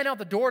the line out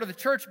the door to the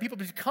church, people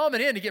just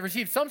coming in to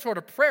receive some sort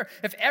of prayer.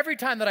 If every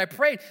time that I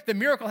prayed, the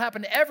miracle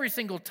happened every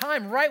single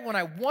time right when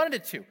I wanted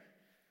it to.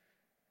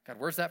 God,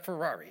 where's that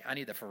Ferrari? I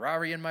need the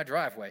Ferrari in my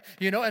driveway,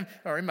 you know,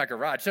 or in my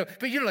garage. So,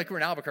 but you know, like we're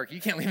in Albuquerque,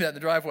 you can't leave that in the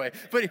driveway.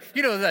 But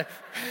you know,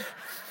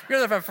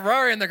 you're the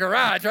Ferrari in the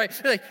garage, right?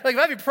 Like if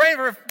I'd be praying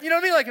for, you know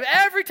what I mean? Like if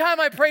every time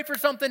I prayed for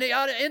something, it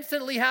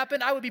instantly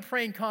happened, I would be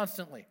praying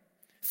constantly.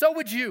 So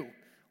would you.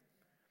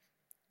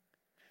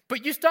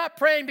 But you stop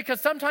praying because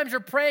sometimes you're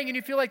praying and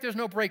you feel like there's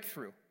no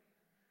breakthrough.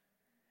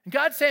 And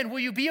God's saying, will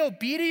you be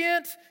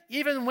obedient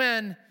even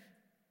when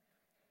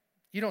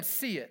you don't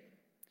see it?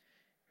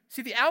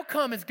 See, the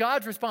outcome is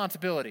God's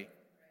responsibility.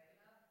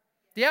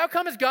 The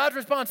outcome is God's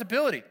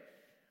responsibility.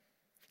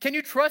 Can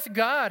you trust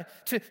God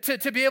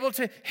to be able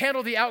to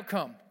handle the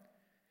outcome?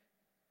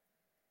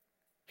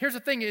 Here's the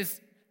thing is,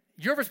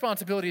 your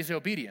responsibility is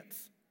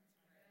obedience.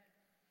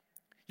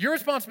 Your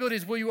responsibility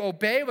is, will you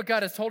obey what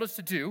God has told us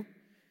to do,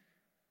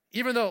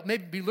 even though it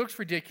maybe looks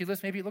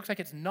ridiculous, maybe it looks like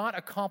it's not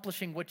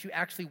accomplishing what you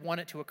actually want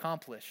it to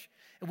accomplish.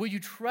 And will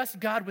you trust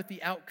God with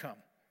the outcome?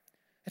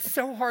 It's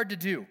so hard to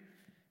do.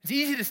 It's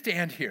easy to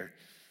stand here.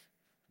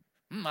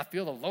 I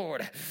feel the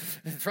Lord.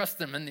 Trust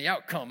them in the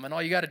outcome, and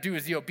all you got to do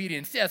is the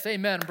obedience. Yes,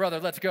 amen, brother,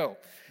 let's go.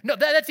 No,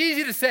 that's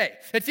easy to say.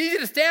 It's easy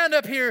to stand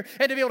up here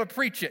and to be able to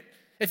preach it.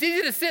 It's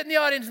easy to sit in the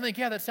audience and think,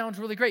 yeah, that sounds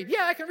really great.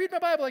 Yeah, I can read my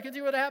Bible. I can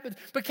see what happens.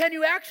 But can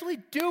you actually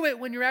do it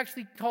when you're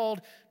actually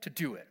called to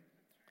do it?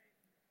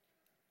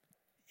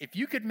 If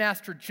you could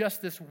master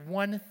just this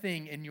one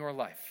thing in your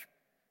life,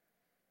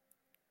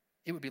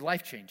 it would be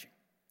life-changing.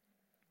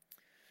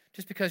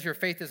 Just because your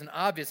faith isn't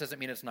obvious doesn't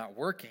mean it's not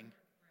working.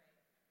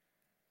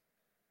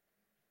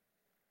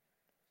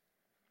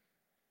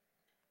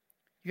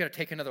 You got to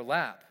take another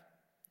lap,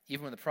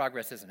 even when the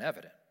progress isn't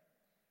evident.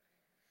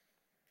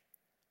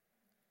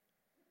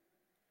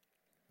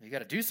 You got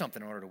to do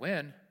something in order to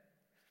win.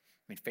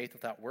 I mean, faith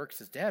without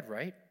works is dead,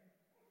 right?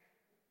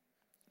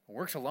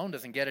 Works alone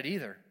doesn't get it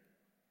either.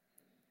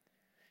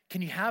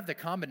 Can you have the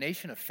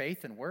combination of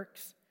faith and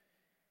works?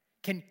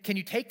 Can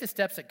you take the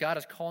steps that God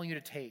is calling you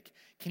to take?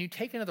 Can you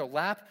take another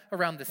lap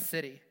around the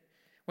city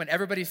when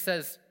everybody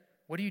says,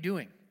 what are you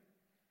doing?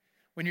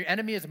 When your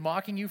enemy is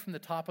mocking you from the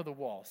top of the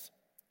walls.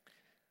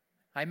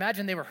 I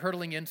imagine they were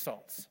hurling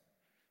insults,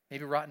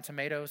 maybe rotten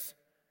tomatoes.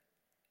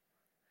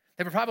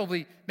 They were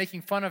probably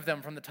making fun of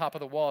them from the top of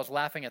the walls,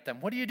 laughing at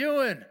them. What are you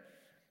doing?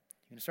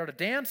 You going to start a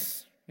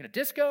dance? You going to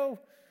disco?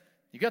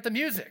 You got the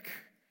music.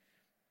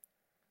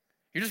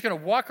 You're just going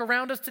to walk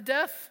around us to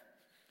death?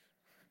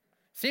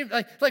 Seems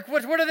like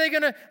what are they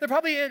going to? They're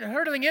probably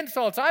hurling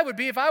insults. I would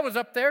be if I was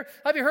up there.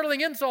 I'd be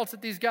hurling insults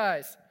at these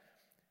guys,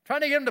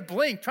 trying to get them to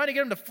blink, trying to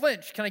get them to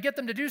flinch. Can I get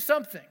them to do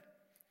something?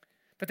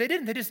 But they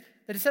didn't. They just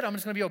said, I'm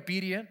just going to be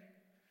obedient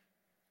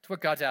to what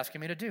God's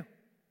asking me to do.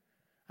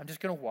 I'm just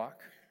going to walk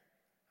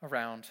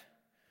around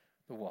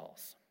the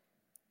walls.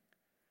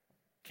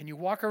 Can you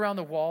walk around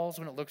the walls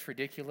when it looks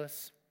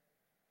ridiculous?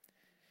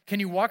 Can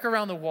you walk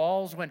around the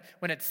walls when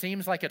it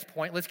seems like it's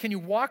pointless? Can you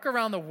walk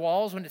around the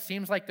walls when it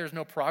seems like there's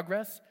no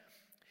progress?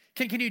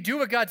 Can you do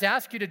what God's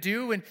asked you to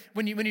do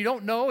when you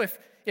don't know if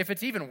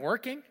it's even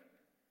working?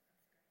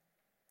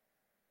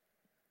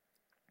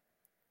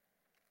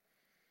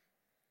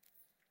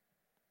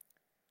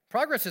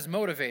 Progress is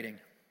motivating.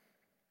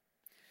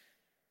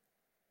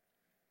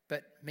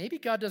 But maybe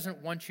God doesn't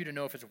want you to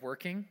know if it's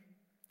working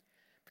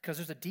because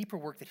there's a deeper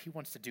work that he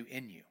wants to do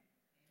in you.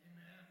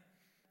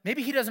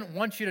 Maybe he doesn't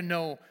want you to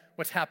know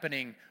what's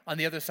happening on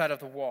the other side of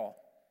the wall.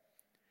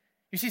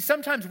 You see,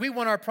 sometimes we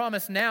want our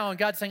promise now, and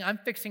God's saying, I'm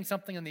fixing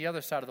something on the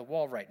other side of the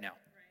wall right now.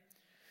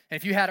 And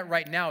if you had it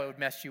right now, it would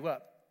mess you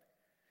up.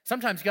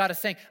 Sometimes God is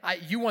saying,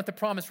 you want the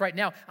promise right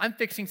now. I'm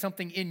fixing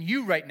something in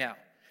you right now.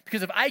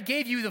 Because if I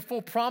gave you the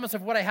full promise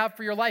of what I have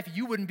for your life,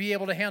 you wouldn't be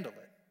able to handle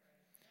it.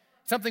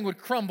 Something would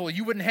crumble.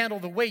 You wouldn't handle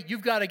the weight.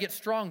 You've got to get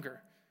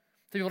stronger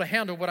to be able to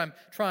handle what I'm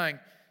trying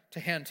to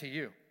hand to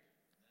you.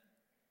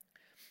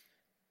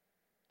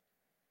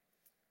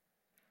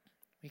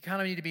 We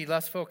kind of need to be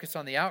less focused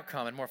on the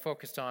outcome and more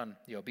focused on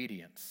the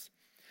obedience.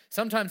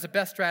 Sometimes the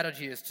best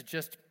strategy is to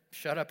just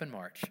shut up and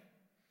march.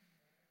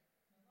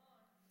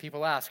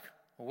 People ask,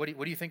 well,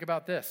 what do you think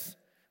about this?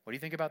 What do you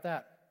think about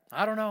that?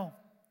 I don't know.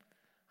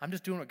 I'm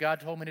just doing what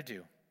God told me to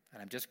do,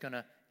 and I'm just going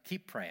to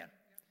keep praying.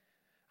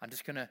 I'm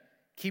just going to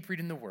keep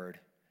reading the Word.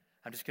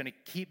 I'm just going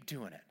to keep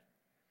doing it.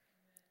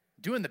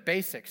 Doing the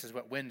basics is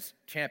what wins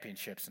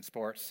championships in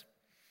sports.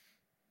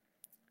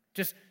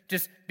 Just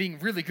being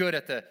really good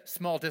at the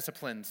small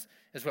disciplines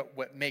is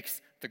what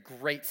makes the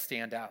great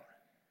stand out.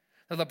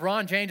 The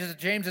LeBron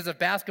James of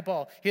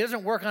basketball, he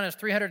doesn't work on his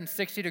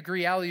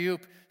 360-degree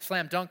alley-oop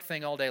slam dunk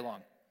thing all day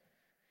long.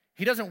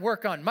 He doesn't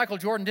work on, Michael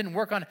Jordan didn't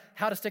work on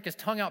how to stick his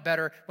tongue out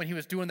better when he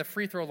was doing the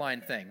free throw line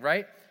thing,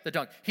 right? The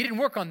dunk. He didn't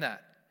work on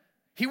that.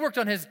 He worked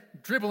on his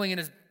dribbling and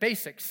his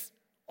basics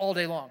all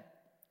day long.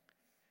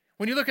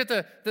 When you look at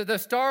the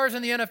stars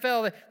in the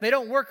NFL, they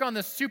don't work on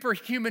the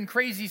superhuman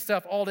crazy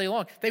stuff all day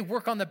long. They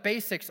work on the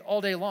basics all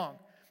day long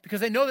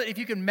because they know that if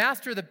you can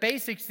master the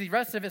basics, the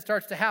rest of it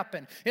starts to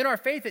happen. In our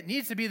faith, it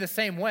needs to be the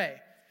same way.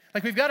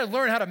 Like we've got to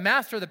learn how to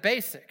master the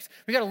basics.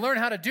 We've got to learn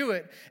how to do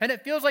it. And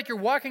it feels like you're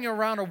walking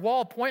around a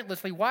wall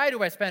pointlessly. Why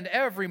do I spend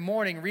every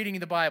morning reading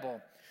the Bible?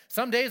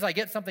 Some days I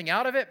get something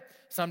out of it.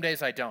 Some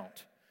days I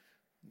don't.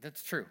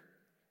 That's true.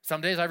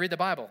 Some days I read the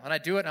Bible and I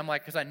do it and I'm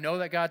like, because I know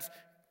that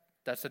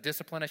that's the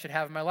discipline I should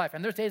have in my life.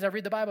 And there's days I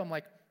read the Bible, I'm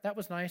like, that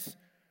was nice.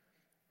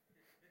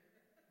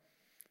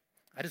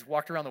 I just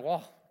walked around the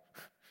wall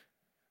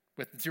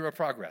with zero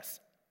progress.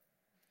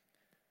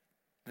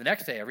 The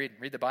next day I read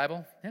the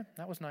Bible. Yeah,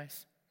 that was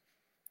nice.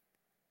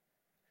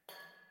 A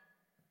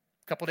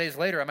couple days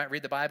later, I might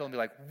read the Bible and be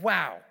like,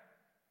 wow,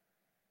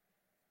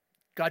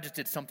 God just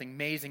did something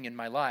amazing in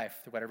my life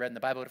through what I read in the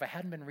Bible. But if I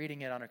hadn't been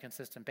reading it on a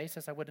consistent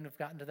basis, I wouldn't have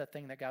gotten to that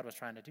thing that God was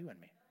trying to do in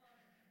me.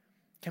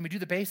 Can we do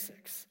the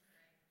basics?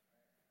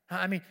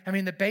 I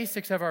mean, the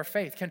basics of our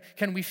faith.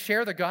 Can we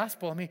share the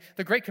gospel? I mean,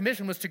 the Great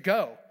Commission was to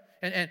go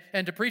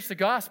and to preach the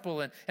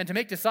gospel and to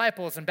make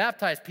disciples and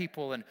baptize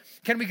people. And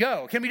can we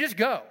go? Can we just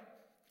go?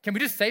 Can we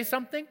just say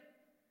something?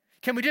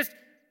 Can we just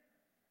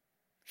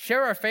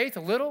share our faith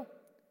a little?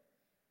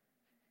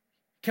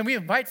 Can we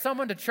invite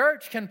someone to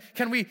church? Can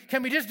we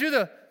just do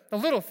the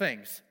little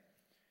things?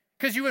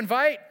 Because you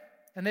invite,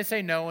 and they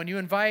say no, and you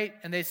invite,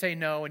 and they say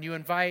no, and you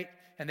invite,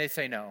 and they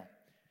say no.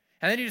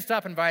 And then you just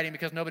stop inviting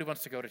because nobody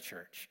wants to go to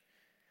church.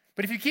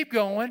 But if you keep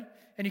going,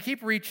 and you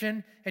keep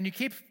reaching, and you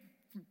keep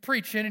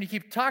preaching, and you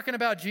keep talking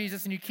about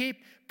Jesus, and you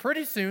keep,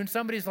 pretty soon,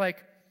 somebody's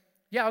like,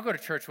 yeah, I'll go to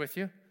church with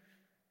you.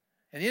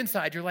 And the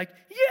inside, you're like,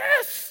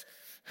 yes!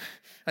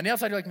 And the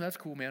outside, you're like, no, that's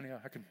cool, man. Yeah,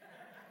 I can.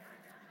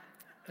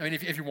 I mean,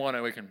 if you want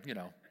to, we can,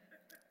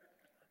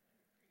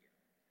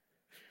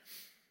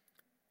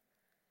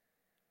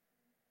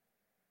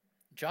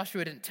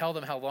 Joshua didn't tell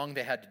them how long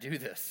they had to do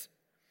this.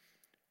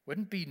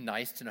 Wouldn't it be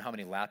nice to know how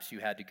many laps you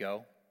had to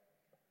go?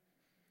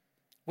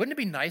 Wouldn't it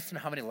be nice to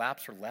know how many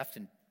laps are left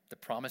in the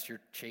promise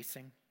you're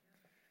chasing?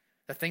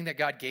 The thing that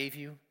God gave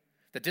you?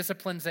 The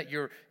disciplines that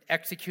you're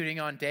executing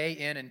on day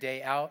in and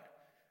day out?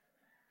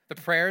 The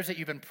prayers that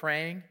you've been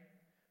praying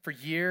for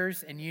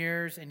years and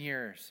years and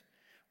years?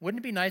 Wouldn't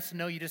it be nice to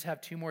know you just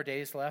have 2 more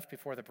days left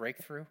before the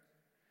breakthrough?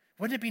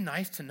 Wouldn't it be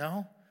nice to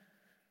know?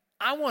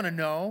 I want to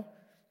know,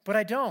 but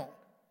I don't.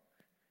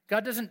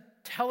 God doesn't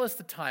tell us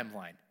the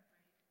timeline.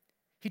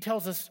 He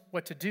tells us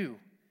what to do.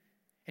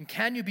 And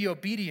can you be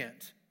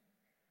obedient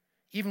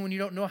even when you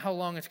don't know how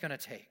long it's going to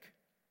take?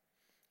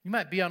 You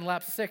might be on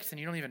lap 6 and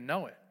you don't even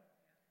know it.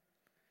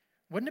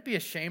 Wouldn't it be a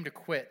shame to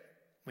quit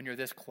when you're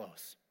this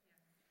close?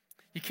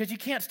 Because you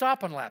can't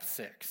stop on lap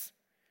 6.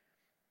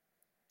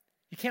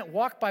 You can't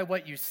walk by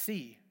what you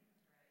see.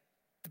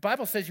 The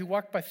Bible says you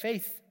walk by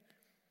faith.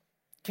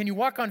 Can you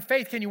walk on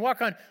faith? Can you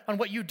walk on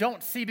what you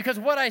don't see? Because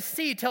what I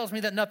see tells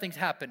me that nothing's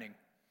happening.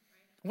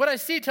 What I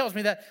see tells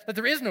me that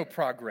there is no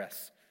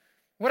progress.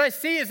 What I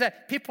see is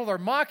that people are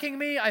mocking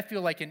me. I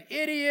feel like an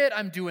idiot.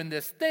 I'm doing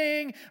this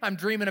thing. I'm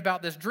dreaming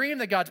about this dream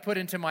that God's put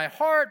into my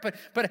heart.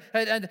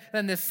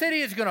 And the city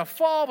is going to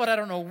fall, but I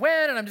don't know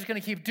when, and I'm just going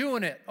to keep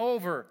doing it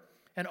over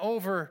and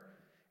over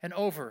and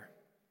over.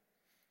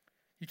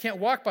 You can't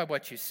walk by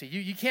what you see.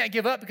 You can't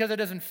give up because it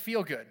doesn't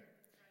feel good.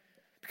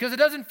 Because it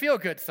doesn't feel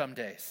good some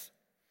days.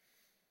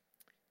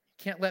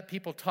 You can't let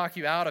people talk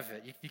you out of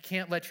it. You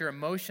can't let your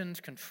emotions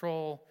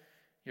control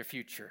your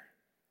future.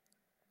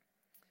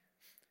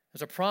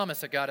 There's a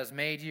promise that God has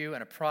made you,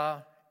 and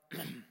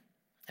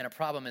a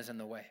problem is in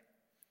the way.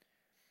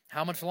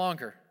 How much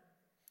longer?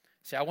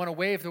 See, I want to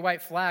wave the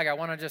white flag. I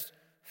want to just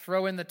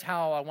throw in the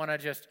towel. I want to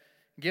just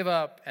give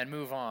up and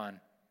move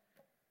on.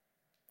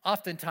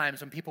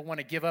 Oftentimes, when people want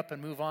to give up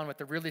and move on, what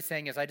they're really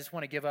saying is, I just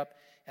want to give up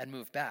and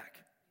move back.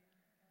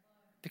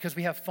 Because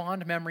we have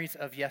fond memories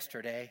of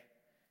yesterday,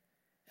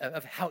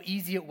 of how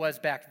easy it was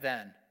back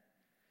then.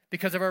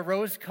 Because of our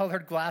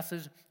rose-colored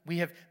glasses, we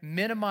have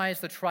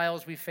minimized the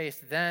trials we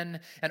faced then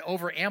and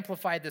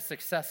over-amplified the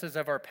successes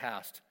of our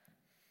past.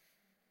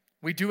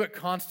 We do it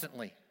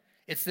constantly.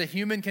 It's the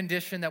human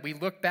condition that we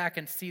look back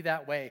and see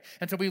that way.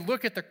 And so we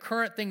look at the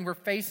current thing we're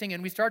facing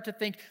and we start to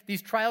think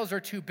these trials are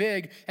too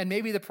big, and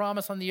maybe the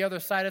promise on the other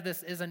side of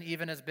this isn't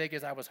even as big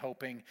as I was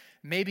hoping.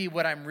 Maybe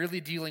what I'm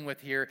really dealing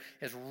with here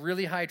is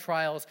really high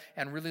trials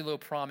and really low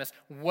promise.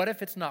 What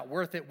if it's not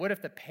worth it? What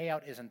if the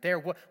payout isn't there?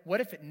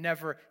 What if it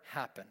never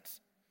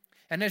happens?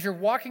 And as you're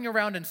walking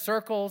around in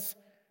circles,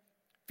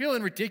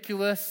 feeling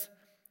ridiculous,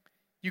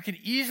 you can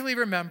easily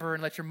remember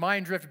and let your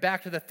mind drift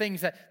back to the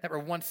things that were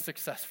once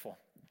successful.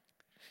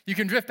 You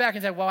can drift back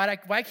and say, well,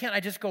 why can't I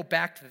just go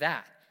back to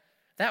that?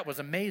 That was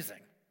amazing.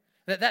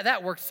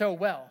 That worked so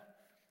well.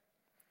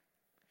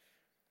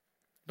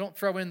 Don't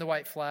throw in the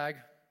white flag.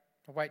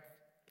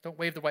 Don't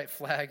wave the white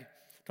flag.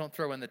 Don't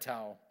throw in the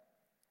towel.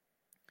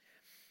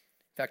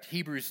 In fact,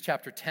 Hebrews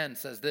chapter 10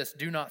 says this,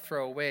 do not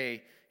throw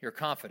away your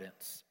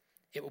confidence.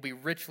 It will be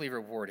richly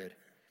rewarded.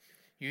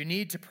 You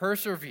need to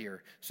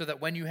persevere so that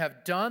when you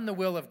have done the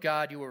will of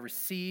God, you will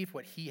receive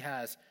what he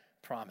has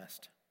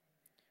promised.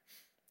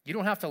 You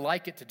don't have to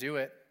like it to do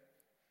it.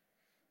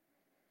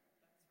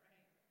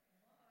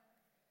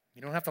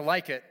 You don't have to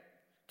like it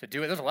to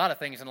do it. There's a lot of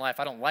things in life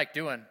I don't like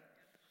doing.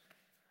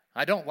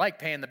 I don't like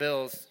paying the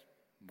bills,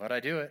 but I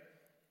do it.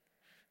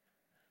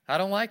 I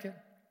don't like it.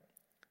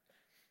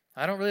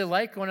 I don't really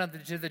like going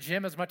to the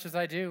gym as much as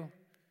I do,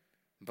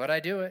 but I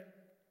do it.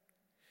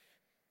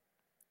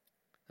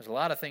 There's a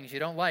lot of things you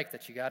don't like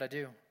that you got to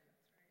do.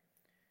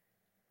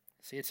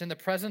 See, it's in the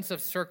presence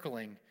of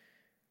circling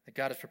that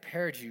God has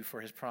prepared you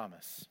for his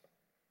promise.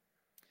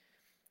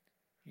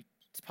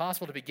 It's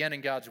possible to begin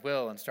in God's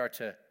will and start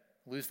to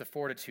lose the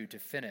fortitude to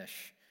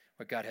finish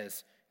what God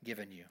has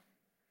given you.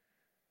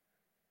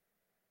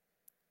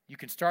 You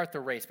can start the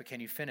race, but can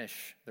you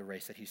finish the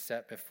race that he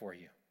set before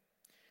you?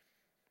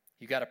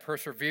 You got to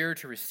persevere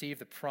to receive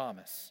the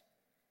promise.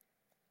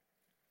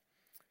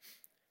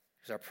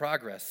 Because our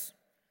progress,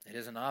 it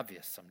isn't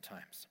obvious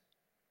sometimes.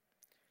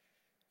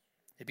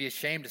 It'd be a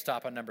shame to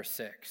stop on number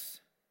 6.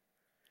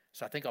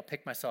 So I think I'll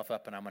pick myself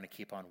up and I'm going to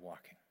keep on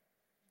walking.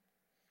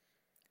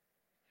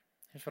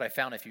 Here's what I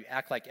found. If you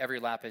act like every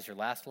lap is your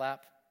last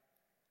lap,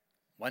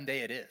 one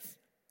day it is.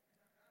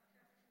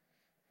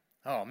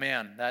 Oh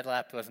man, that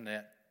lap wasn't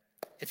it.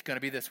 It's going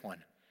to be this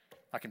one.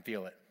 I can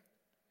feel it.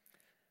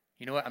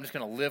 You know what? I'm just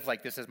going to live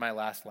like this is my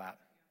last lap.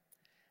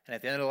 And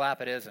at the end of the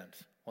lap, it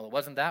isn't. Well, it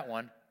wasn't that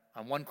one.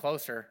 I'm one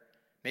closer.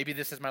 Maybe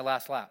this is my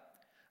last lap.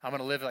 I'm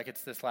going to live like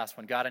it's this last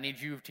one. God, I need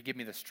you to give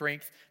me the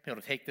strength to be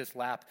able to take this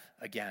lap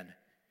again,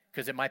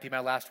 because it might be my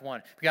last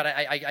one. God,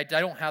 I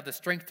don't have the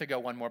strength to go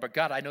one more, but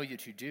God, I know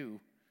that you do.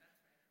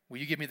 Will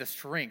you give me the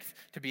strength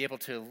to be able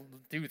to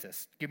do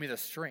this? Give me the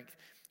strength.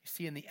 You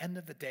see, in the end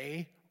of the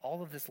day,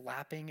 all of this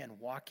lapping and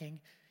walking,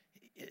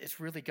 it's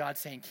really God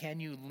saying, can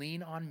you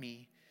lean on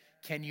me?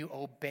 Can you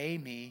obey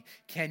me?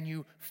 Can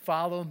you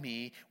follow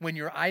me? When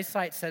your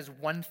eyesight says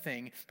one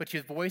thing, but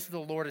your voice of the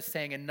Lord is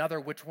saying another,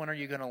 which one are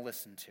you going to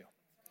listen to?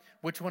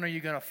 Which one are you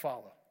going to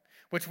follow?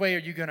 Which way are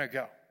you going to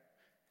go?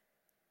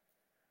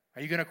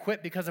 Are you going to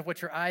quit because of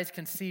what your eyes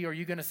can see, or are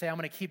you going to say, I'm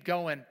going to keep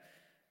going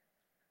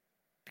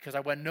because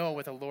I want to know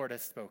what the Lord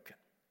has spoken?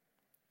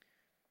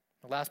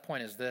 The last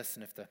point is this,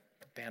 and if the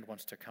band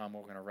wants to come,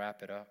 we're going to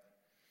wrap it up.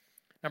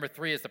 Number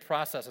 3 is the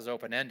process is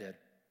open-ended.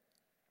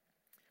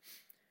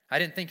 I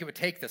didn't think it would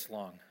take this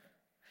long.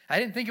 I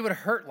didn't think it would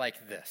hurt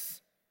like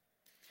this.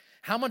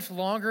 How much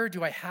longer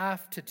do I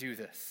have to do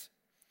this?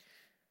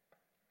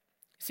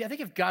 See, I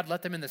think if God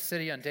let them in the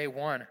city on day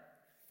 1,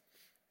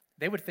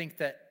 they would think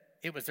that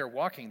it was their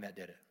walking that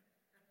did it.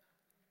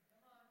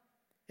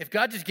 If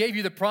God just gave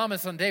you the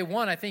promise on day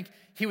 1, I think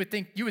you would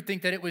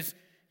think that it was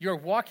your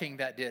walking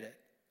that did it.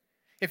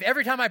 If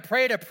every time I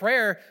prayed a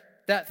prayer,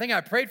 that thing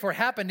I prayed for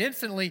happened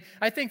instantly,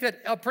 I think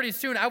that pretty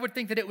soon I would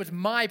think that it was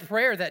my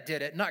prayer that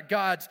did it, not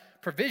God's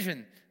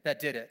provision that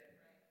did it.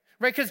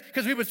 Right?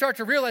 Because we would start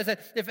to realize that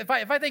if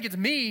I think it's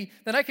me,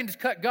 then I can just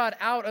cut God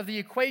out of the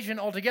equation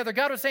altogether.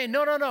 God was saying,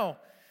 no.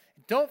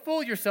 Don't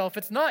fool yourself.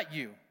 It's not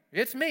you.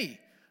 It's me.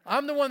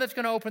 I'm the one that's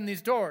going to open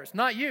these doors,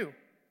 not you.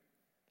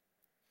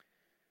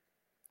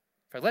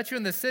 If I let you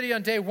in the city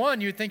on day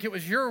 1, you'd think it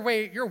was your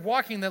way, your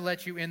walking that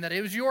let you in, that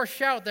it was your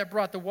shout that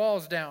brought the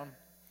walls down.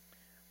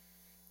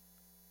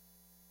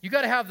 You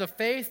got to have the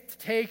faith to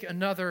take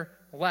another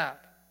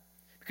lap.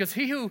 Because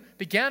he who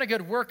began a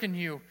good work in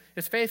you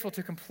is faithful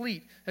to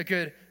complete a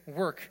good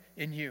work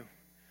in you.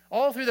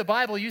 All through the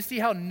Bible, you see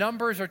how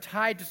numbers are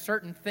tied to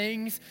certain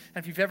things.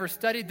 And if you've ever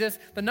studied this,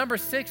 the number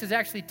 6 is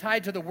actually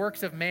tied to the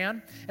works of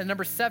man, and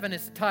number 7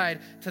 is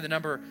tied to the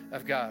number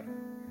of God.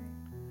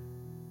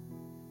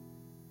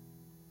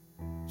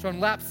 So in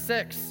lap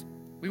 6,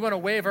 we want to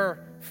wave our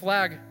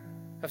flag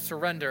of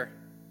surrender.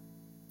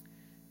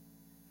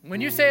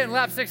 When you say in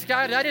lap 6,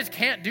 God, I just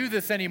can't do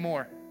this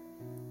anymore.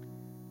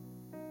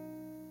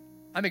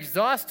 I'm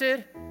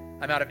exhausted.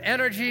 I'm out of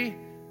energy.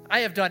 I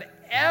have done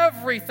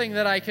everything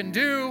that I can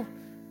do.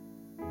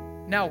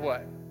 Now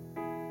what?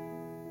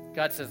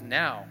 God says,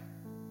 now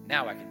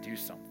I can do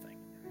something.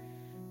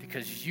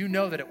 Because you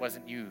know that it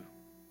wasn't you.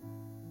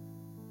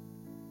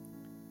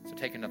 So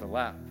take another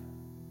lap.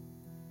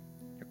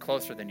 You're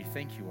closer than you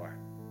think you are.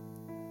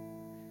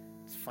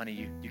 It's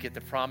funny, you get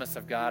the promise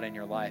of God in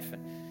your life,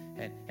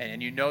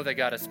 and you know that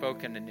God has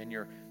spoken, and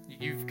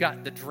you've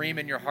got the dream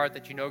in your heart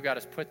that you know God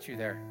has put you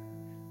there.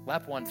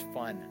 Lap 1's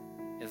fun,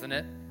 isn't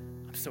it?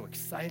 I'm so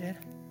excited.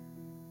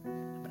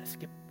 I'm going to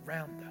skip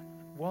around the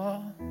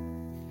wall.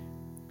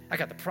 I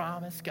got the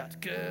promise. God's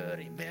good.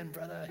 Amen,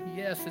 brother.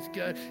 Yes, it's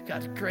good.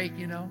 God's great,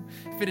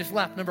 Finish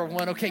lap number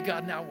 1. Okay,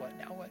 God, now what?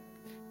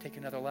 Take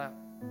another lap.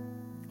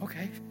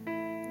 Okay.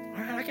 All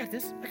right, I got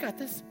this.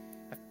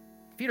 My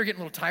feet are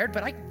getting a little tired,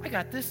 but I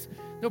got this.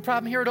 No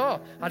problem here at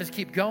all. I'll just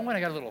keep going. I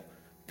got a little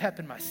pep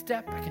in my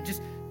step. I can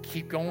just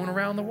keep going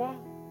around the wall.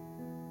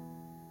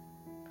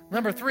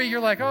 Number 3, you're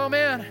like, oh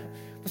man,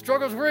 the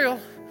struggle's real.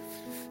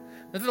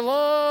 This is a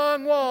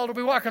long wall to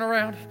be walking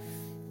around.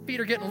 Feet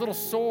are getting a little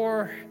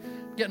sore,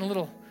 getting a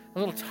little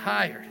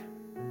tired.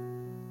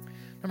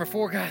 Number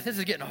 4, God, this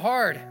is getting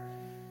hard.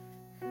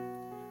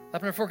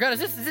 Lap number 4, God, is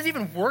this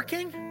even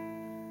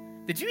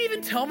working? Did you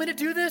even tell me to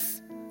do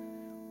this?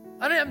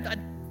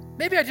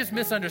 Maybe I just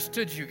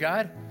misunderstood you,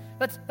 God.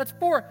 That's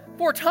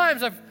four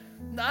times I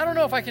don't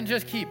know if I can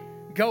just keep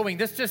going.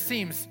 This just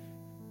seems,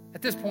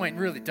 at this point,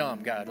 really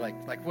dumb, God.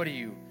 Like what are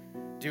you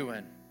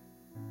doing?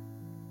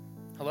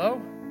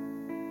 Hello?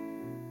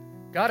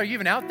 God, are you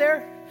even out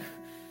there?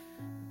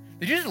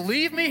 Did you just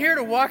leave me here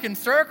to walk in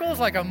circles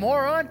like a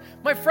moron?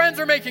 My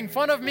friends are making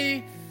fun of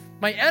me.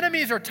 My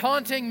enemies are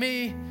taunting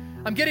me.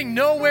 I'm getting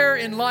nowhere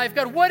in life.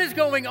 God, what is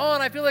going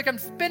on? I feel like I'm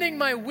spinning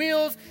my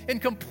wheels in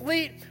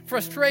complete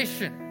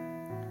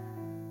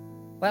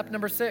frustration. Lap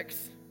number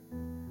 6.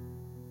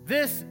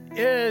 This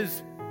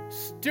is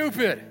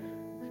stupid.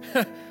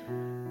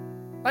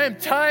 I am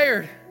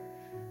tired.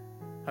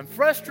 I'm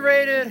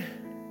frustrated.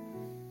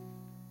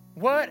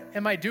 What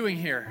am I doing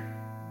here?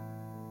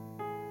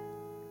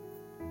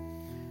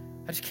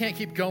 I just can't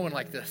keep going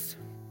like this.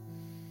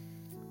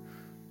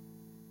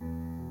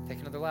 Take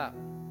another lap.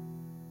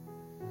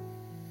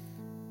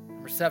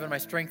 Number 7, my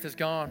strength is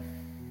gone.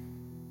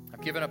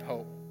 I've given up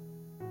hope.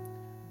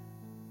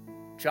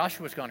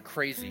 Joshua's gone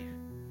crazy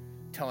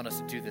telling us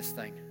to do this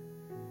thing.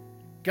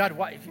 God,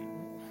 why?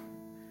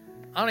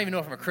 I don't even know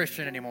if I'm a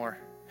Christian anymore.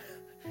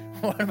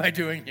 What am I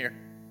doing here?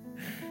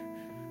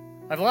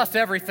 I've lost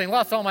everything,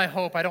 lost all my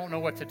hope. I don't know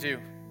what to do.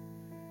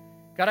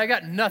 God, I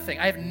got nothing.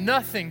 I have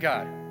nothing,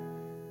 God.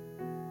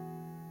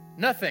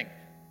 Nothing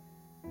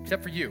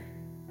except for you.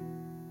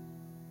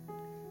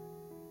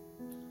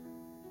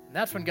 And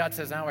that's when God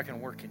says, now I can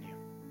work in you.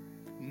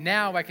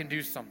 Now I can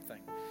do something.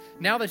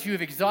 Now that you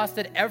have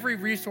exhausted every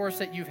resource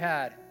that you've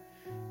had.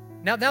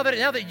 Now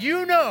that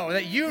you know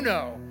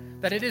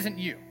that it isn't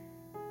you,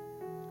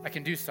 I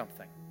can do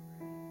something.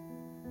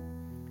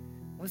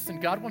 Listen,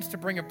 God wants to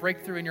bring a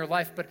breakthrough in your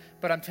life,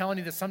 but I'm telling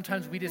you that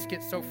sometimes we just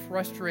get so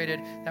frustrated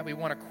that we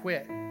want to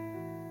quit.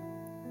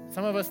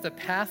 Some of us, the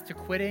path to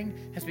quitting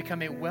has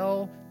become a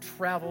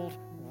well-traveled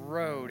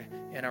road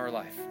in our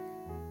life.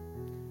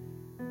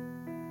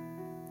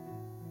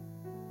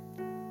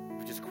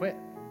 We just quit.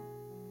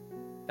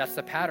 That's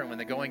the pattern. When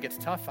the going gets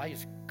tough, I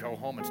just go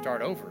home and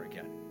start over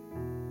again.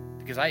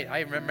 Because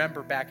I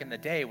remember back in the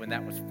day when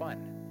that was fun.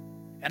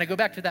 And I go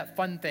back to that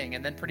fun thing,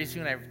 and then pretty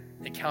soon I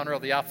encounter all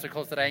the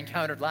obstacles that I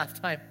encountered last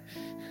time.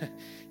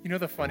 You know,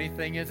 the funny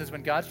thing is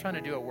when God's trying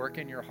to do a work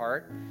in your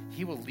heart,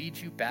 he will lead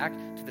you back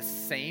to the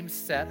same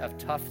set of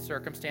tough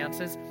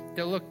circumstances.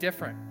 They'll look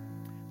different.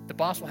 The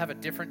boss will have a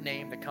different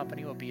name. The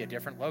company will be a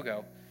different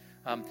logo.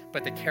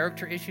 But the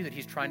character issue that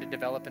he's trying to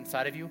develop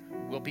inside of you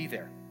will be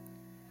there.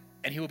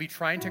 And he will be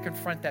trying to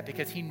confront that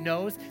because he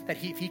knows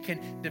that if he can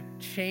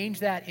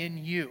change that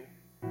in you,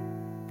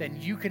 then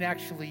you can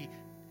actually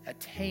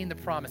attain the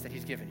promise that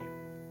he's given you.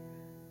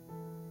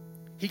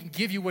 He can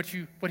give you what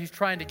he's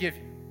trying to give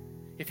you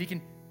if he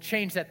can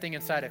change that thing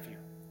inside of you.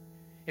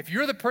 If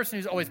you're the person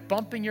who's always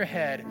bumping your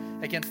head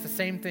against the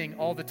same thing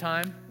all the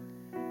time,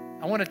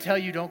 I want to tell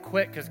you, don't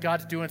quit, because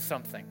God's doing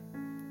something.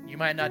 You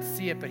might not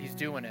see it, but he's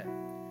doing it.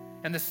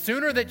 And the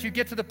sooner that you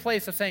get to the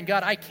place of saying,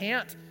 God, I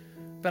can't,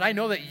 but I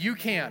know that you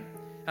can,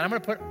 and I'm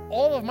going to put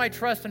all of my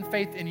trust and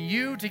faith in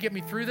you to get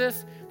me through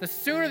this, the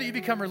sooner that you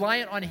become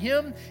reliant on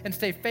him and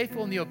stay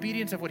faithful in the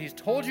obedience of what he's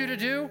told you to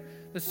do,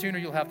 the sooner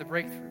you'll have the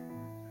breakthrough.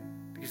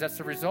 Because that's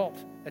the result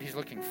that he's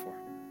looking for.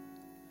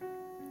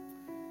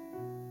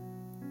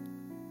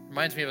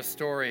 Reminds me of a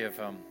story of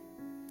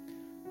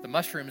the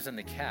mushrooms and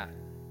the cat.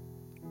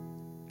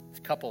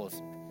 This couple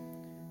is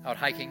out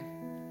hiking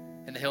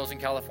in the hills in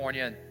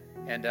California,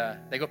 and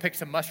they go pick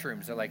some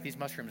mushrooms. They're like, these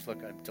mushrooms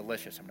look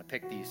delicious. I'm going to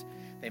pick these.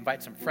 They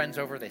invite some friends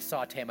over. They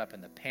saute them up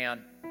in the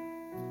pan.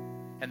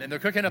 And then they're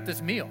cooking up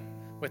this meal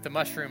with the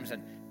mushrooms,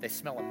 and they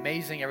smell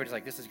amazing. Everybody's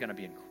like, this is going to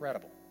be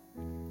incredible.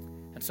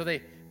 And so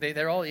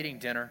they're all eating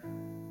dinner.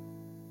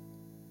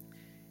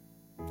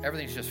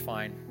 Everything's just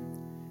fine.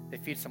 They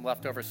feed some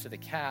leftovers to the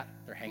cat.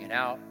 They're hanging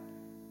out,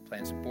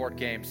 playing some board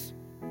games.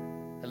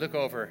 They look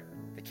over.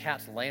 The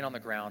cat's laying on the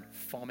ground,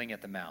 foaming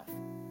at the mouth.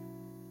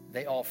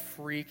 They all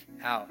freak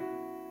out.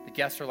 The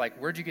guests are like,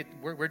 where'd you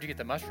get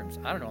the mushrooms?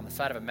 I don't know, on the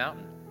side of a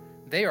mountain.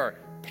 They are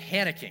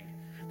panicking.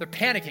 They're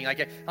panicking.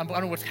 Like, I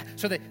don't know what's.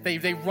 So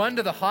they run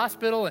to the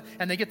hospital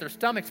and they get their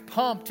stomachs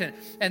pumped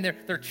and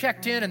they're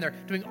checked in and they're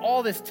doing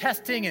all this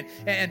testing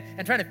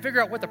and trying to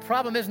figure out what the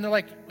problem is. And they're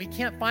like, we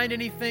can't find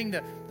anything.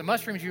 The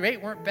mushrooms you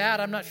ate weren't bad.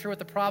 I'm not sure what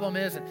the problem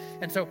is.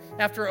 And so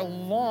after a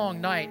long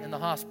night in the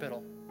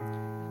hospital,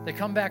 they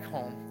come back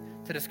home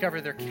to discover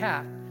their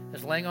cat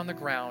is laying on the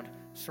ground,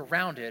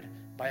 surrounded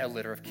by a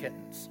litter of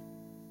kittens.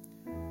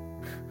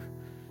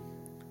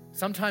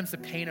 Sometimes the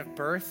pain of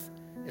birth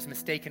is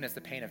mistaken as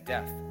the pain of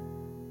death.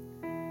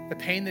 The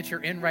pain that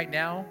you're in right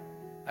now,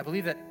 I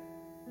believe that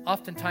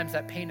oftentimes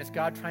that pain is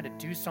God trying to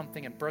do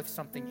something and birth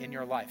something in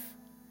your life.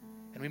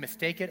 And we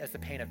mistake it as the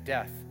pain of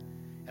death.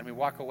 And we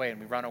walk away and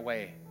we run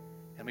away.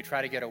 And we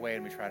try to get away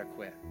and we try to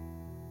quit.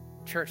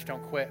 Church,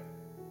 don't quit.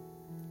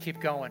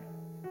 Keep going.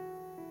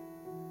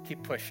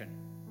 Keep pushing.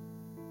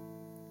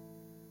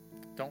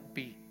 Don't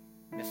be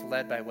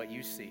misled by what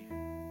you see,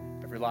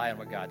 but rely on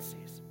what God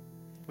sees.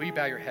 Will you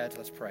bow your heads?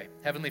 Let's pray.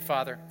 Heavenly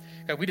Father,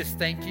 God, we just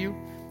thank you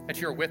that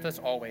you're with us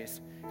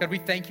always. God, we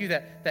thank you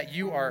that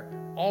you are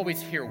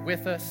always here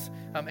with us.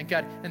 And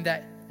God, and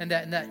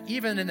that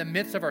even in the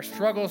midst of our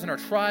struggles and our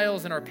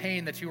trials and our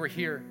pain, that you are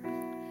here.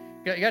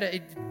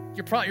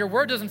 God, your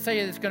word doesn't say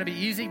it's going to be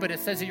easy, but it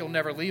says that you'll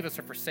never leave us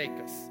or forsake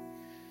us.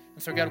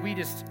 And so, God, we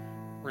just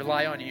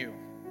rely on you.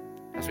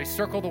 As we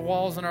circle the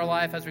walls in our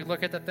life, as we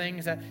look at the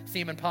things that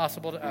seem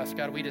impossible to us,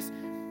 God, we just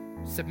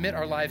submit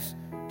our lives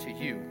to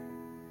you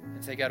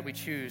and say, God, we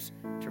choose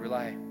to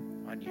rely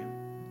on you.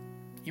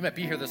 You might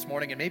be here this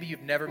morning and maybe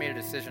you've never made a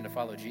decision to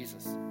follow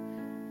Jesus.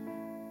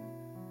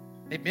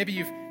 Maybe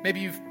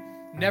you've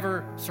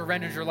never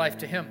surrendered your life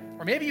to him.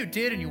 Or maybe you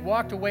did and you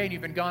walked away and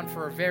you've been gone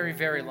for a very,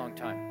 very long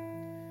time.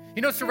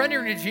 You know,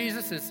 surrendering to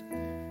Jesus is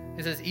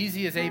as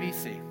easy as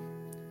ABC.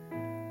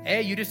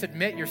 A, you just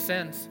admit your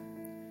sins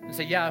and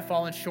say, yeah, I've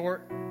fallen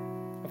short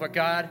of what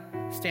God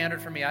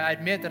standard for me. I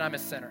admit that I'm a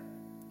sinner.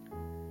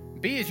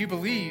 B is you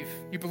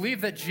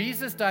believe that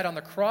Jesus died on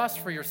the cross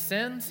for your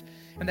sins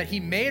and that he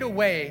made a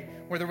way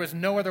where there was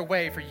no other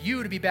way for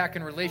you to be back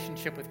in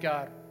relationship with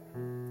God.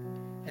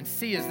 And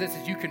C is this,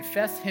 is you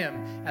confess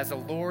him as the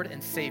Lord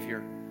and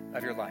Savior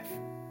of your life.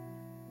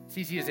 It's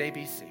easy as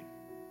ABC.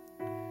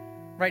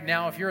 Right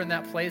now, if you're in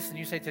that place and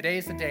you say, today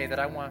is the day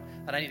that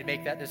I need to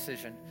make that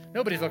decision.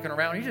 Nobody's looking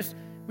around. We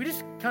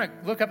just kind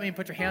of look up at me and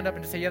put your hand up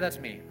and just say, yeah, that's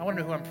me. I want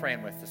to know who I'm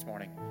praying with this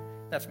morning.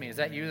 That's me. Is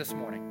that you this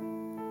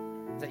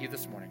morning? Is that you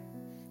this morning?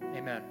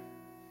 Amen.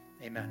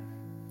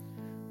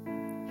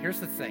 Amen. Here's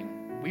the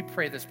thing. We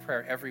pray this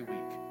prayer every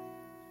week.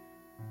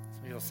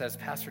 Some people says,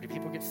 Pastor, do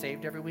people get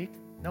saved every week?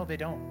 No, they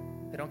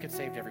don't. They don't get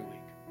saved every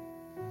week.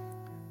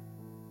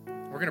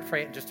 We're going to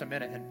pray it in just a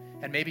minute.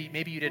 And maybe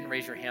you didn't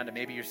raise your hand, and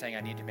maybe you're saying,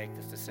 I need to make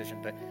this decision.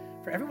 But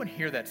for everyone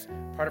here that's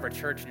part of our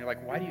church, and you're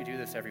like, why do you do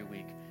this every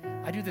week?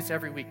 I do this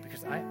every week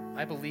because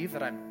I believe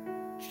that I'm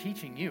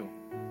teaching you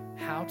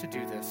how to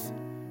do this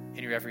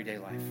in your everyday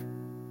life.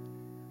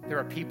 There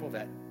are people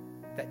that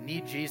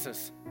need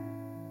Jesus,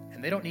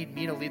 and they don't need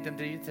me to lead them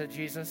to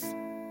Jesus.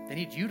 They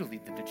need you to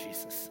lead them to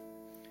Jesus.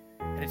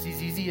 And it's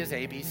as easy as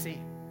ABC.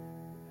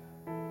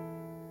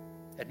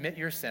 Admit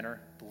you're a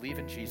sinner, believe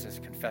in Jesus,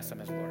 confess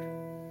him as Lord.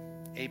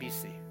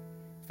 ABC.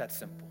 It's that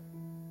simple.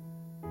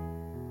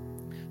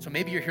 So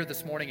maybe you're here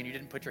this morning and you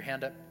didn't put your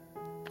hand up.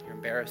 You're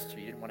embarrassed or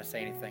you didn't want to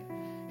say anything.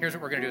 Here's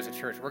what we're going to do as a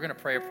church. We're going to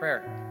pray a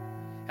prayer.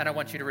 And I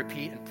want you to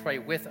repeat and pray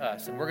with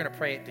us. And we're going to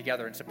pray it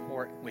together in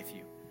support with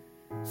you.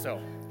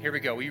 So here we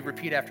go. Will you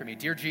repeat after me?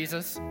 Dear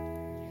Jesus,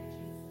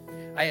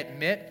 I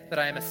admit that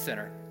I am a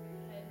sinner.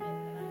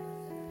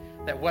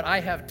 That what I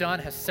have done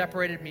has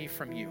separated me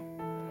from you.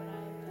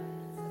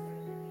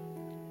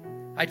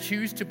 I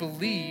choose to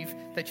believe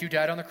that you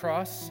died on the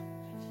cross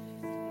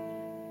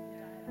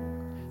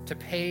to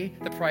pay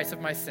the price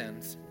of my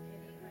sins,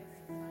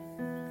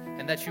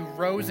 and that you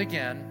rose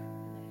again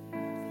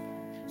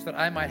so that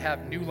I might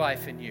have new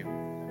life in you.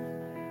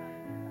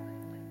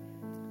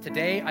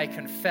 Today I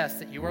confess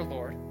that you are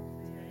Lord,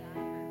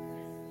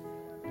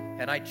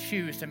 and I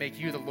choose to make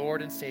you the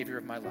Lord and Savior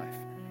of my life.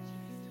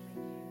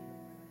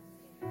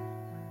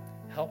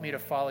 Help me to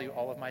follow you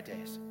all of my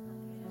days.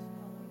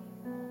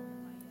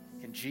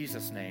 In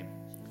Jesus' name,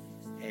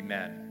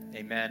 amen,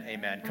 amen,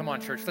 amen. Come on,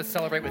 church, let's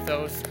celebrate with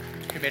those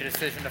who made a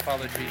decision to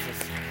follow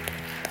Jesus.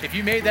 If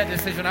you made that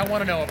decision, I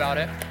want to know about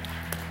it.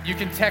 You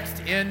can text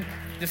in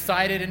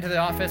decided into the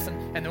office,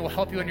 and it will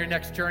help you on your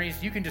next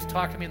journeys. You can just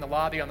talk to me in the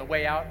lobby on the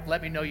way out.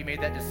 Let me know you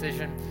made that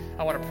decision.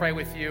 I want to pray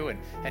with you and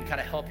kind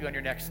of help you on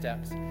your next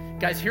steps.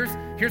 Guys,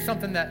 here's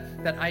something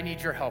that I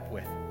need your help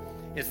with,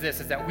 is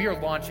that we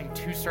are launching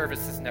 2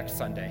 services next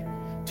Sunday.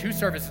 2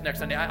 services next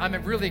Sunday. I'm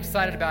really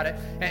excited about it.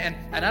 And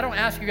I don't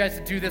ask you guys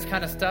to do this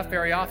kind of stuff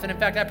very often. In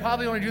fact, I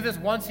probably only do this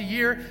once a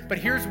year. But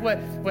here's what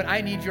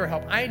I need your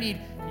help. I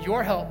need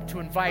your help to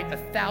invite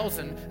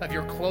 1,000 of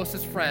your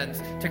closest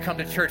friends to come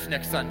to church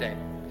next Sunday.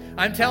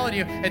 I'm telling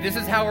you, and this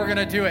is how we're going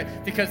to do it,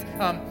 because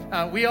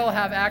we all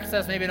have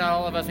access. Maybe not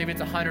all of us. Maybe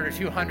it's 100 or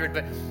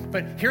 200.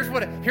 But here's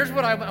what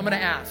I'm going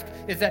to ask,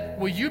 is that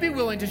will you be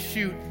willing to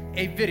shoot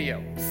a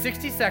video,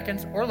 60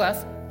 seconds or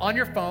less, on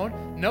your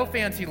phone, no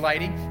fancy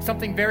lighting,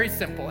 something very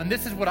simple. And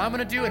this is what I'm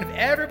going to do. And if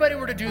everybody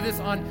were to do this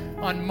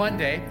on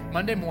Monday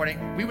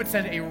morning, we would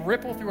send a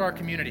ripple through our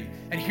community.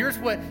 And here's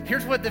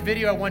what the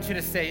video I want you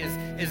to say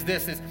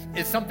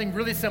is something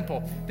really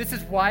simple. This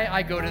is why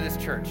I go to this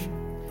church.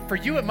 For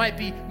you, it might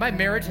be, my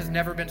marriage has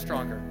never been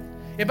stronger.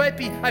 It might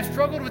be, I've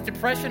struggled with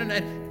depression,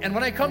 and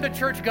when I come to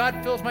church,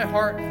 God fills my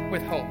heart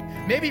with hope.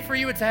 Maybe for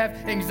you, it's to have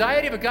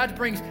anxiety, but God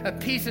brings a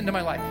peace into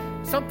my life.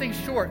 Something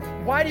short.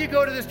 Why do you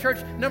go to this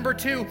church? Number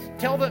 2,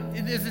 tell them,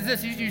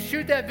 you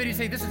shoot that video,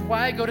 say, this is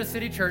why I go to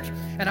City Church,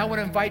 and I want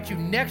to invite you.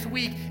 Next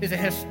week is a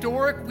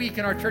historic week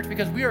in our church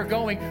because we are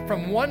going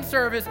from 1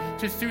 service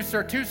to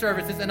 2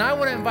 services, and I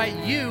want to invite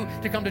you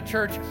to come to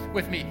church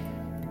with me.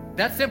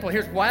 That's simple.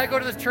 Here's why I go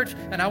to this church,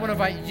 and I want to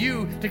invite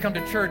you to come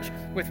to church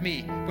with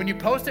me. When you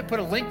post it,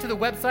 put a link to the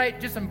website.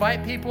 Just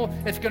invite people.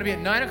 It's going to be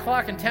at 9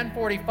 o'clock and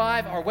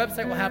 10:45. Our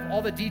website will have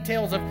all the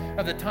details of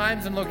the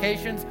times and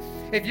locations.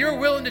 If you're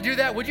willing to do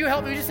that, would you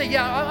help me? Would you say,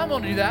 yeah, I'm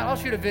willing to do that. I'll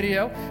shoot a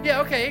video.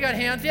 Yeah, okay, you got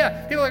hands.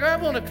 Yeah. People are like, I'm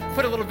willing to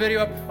put a little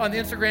video up on the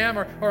Instagram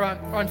or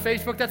on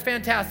Facebook. That's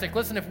fantastic.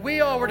 Listen, if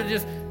we all were to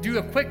just do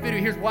a quick video,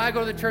 here's why I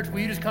go to the church.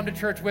 Will you just come to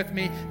church with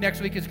me? Next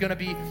week is going to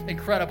be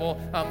incredible.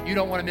 You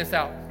don't want to miss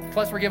out.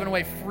 Plus, we're giving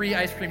away free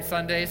ice cream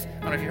sundaes. I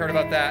don't know if you heard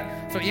about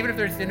that. So even if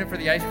they're just in it for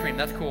the ice cream,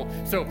 that's cool.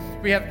 So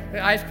we have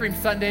ice cream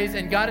sundaes,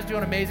 and God is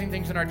doing amazing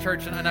things in our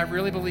church. And I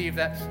really believe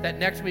that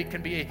next week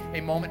can be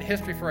a moment in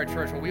history for our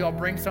church where we all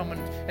bring someone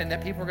and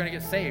that people are going to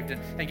get saved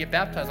and get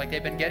baptized like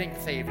they've been getting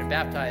saved and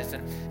baptized.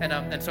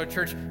 And so,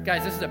 church,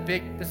 guys, this is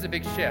a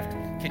big shift.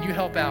 Can you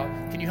help out?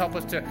 Can you help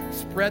us to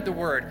spread the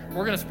word?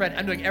 We're going to spread.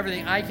 I'm doing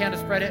everything I can to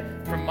spread it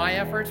from my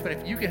efforts. But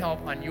if you can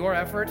help on your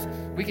efforts,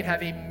 we can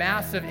have a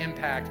massive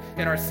impact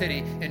in our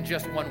city in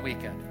just 1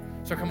 weekend.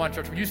 So come on,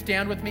 church, will you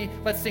stand with me?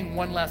 Let's sing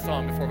one last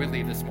song before we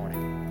leave this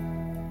morning.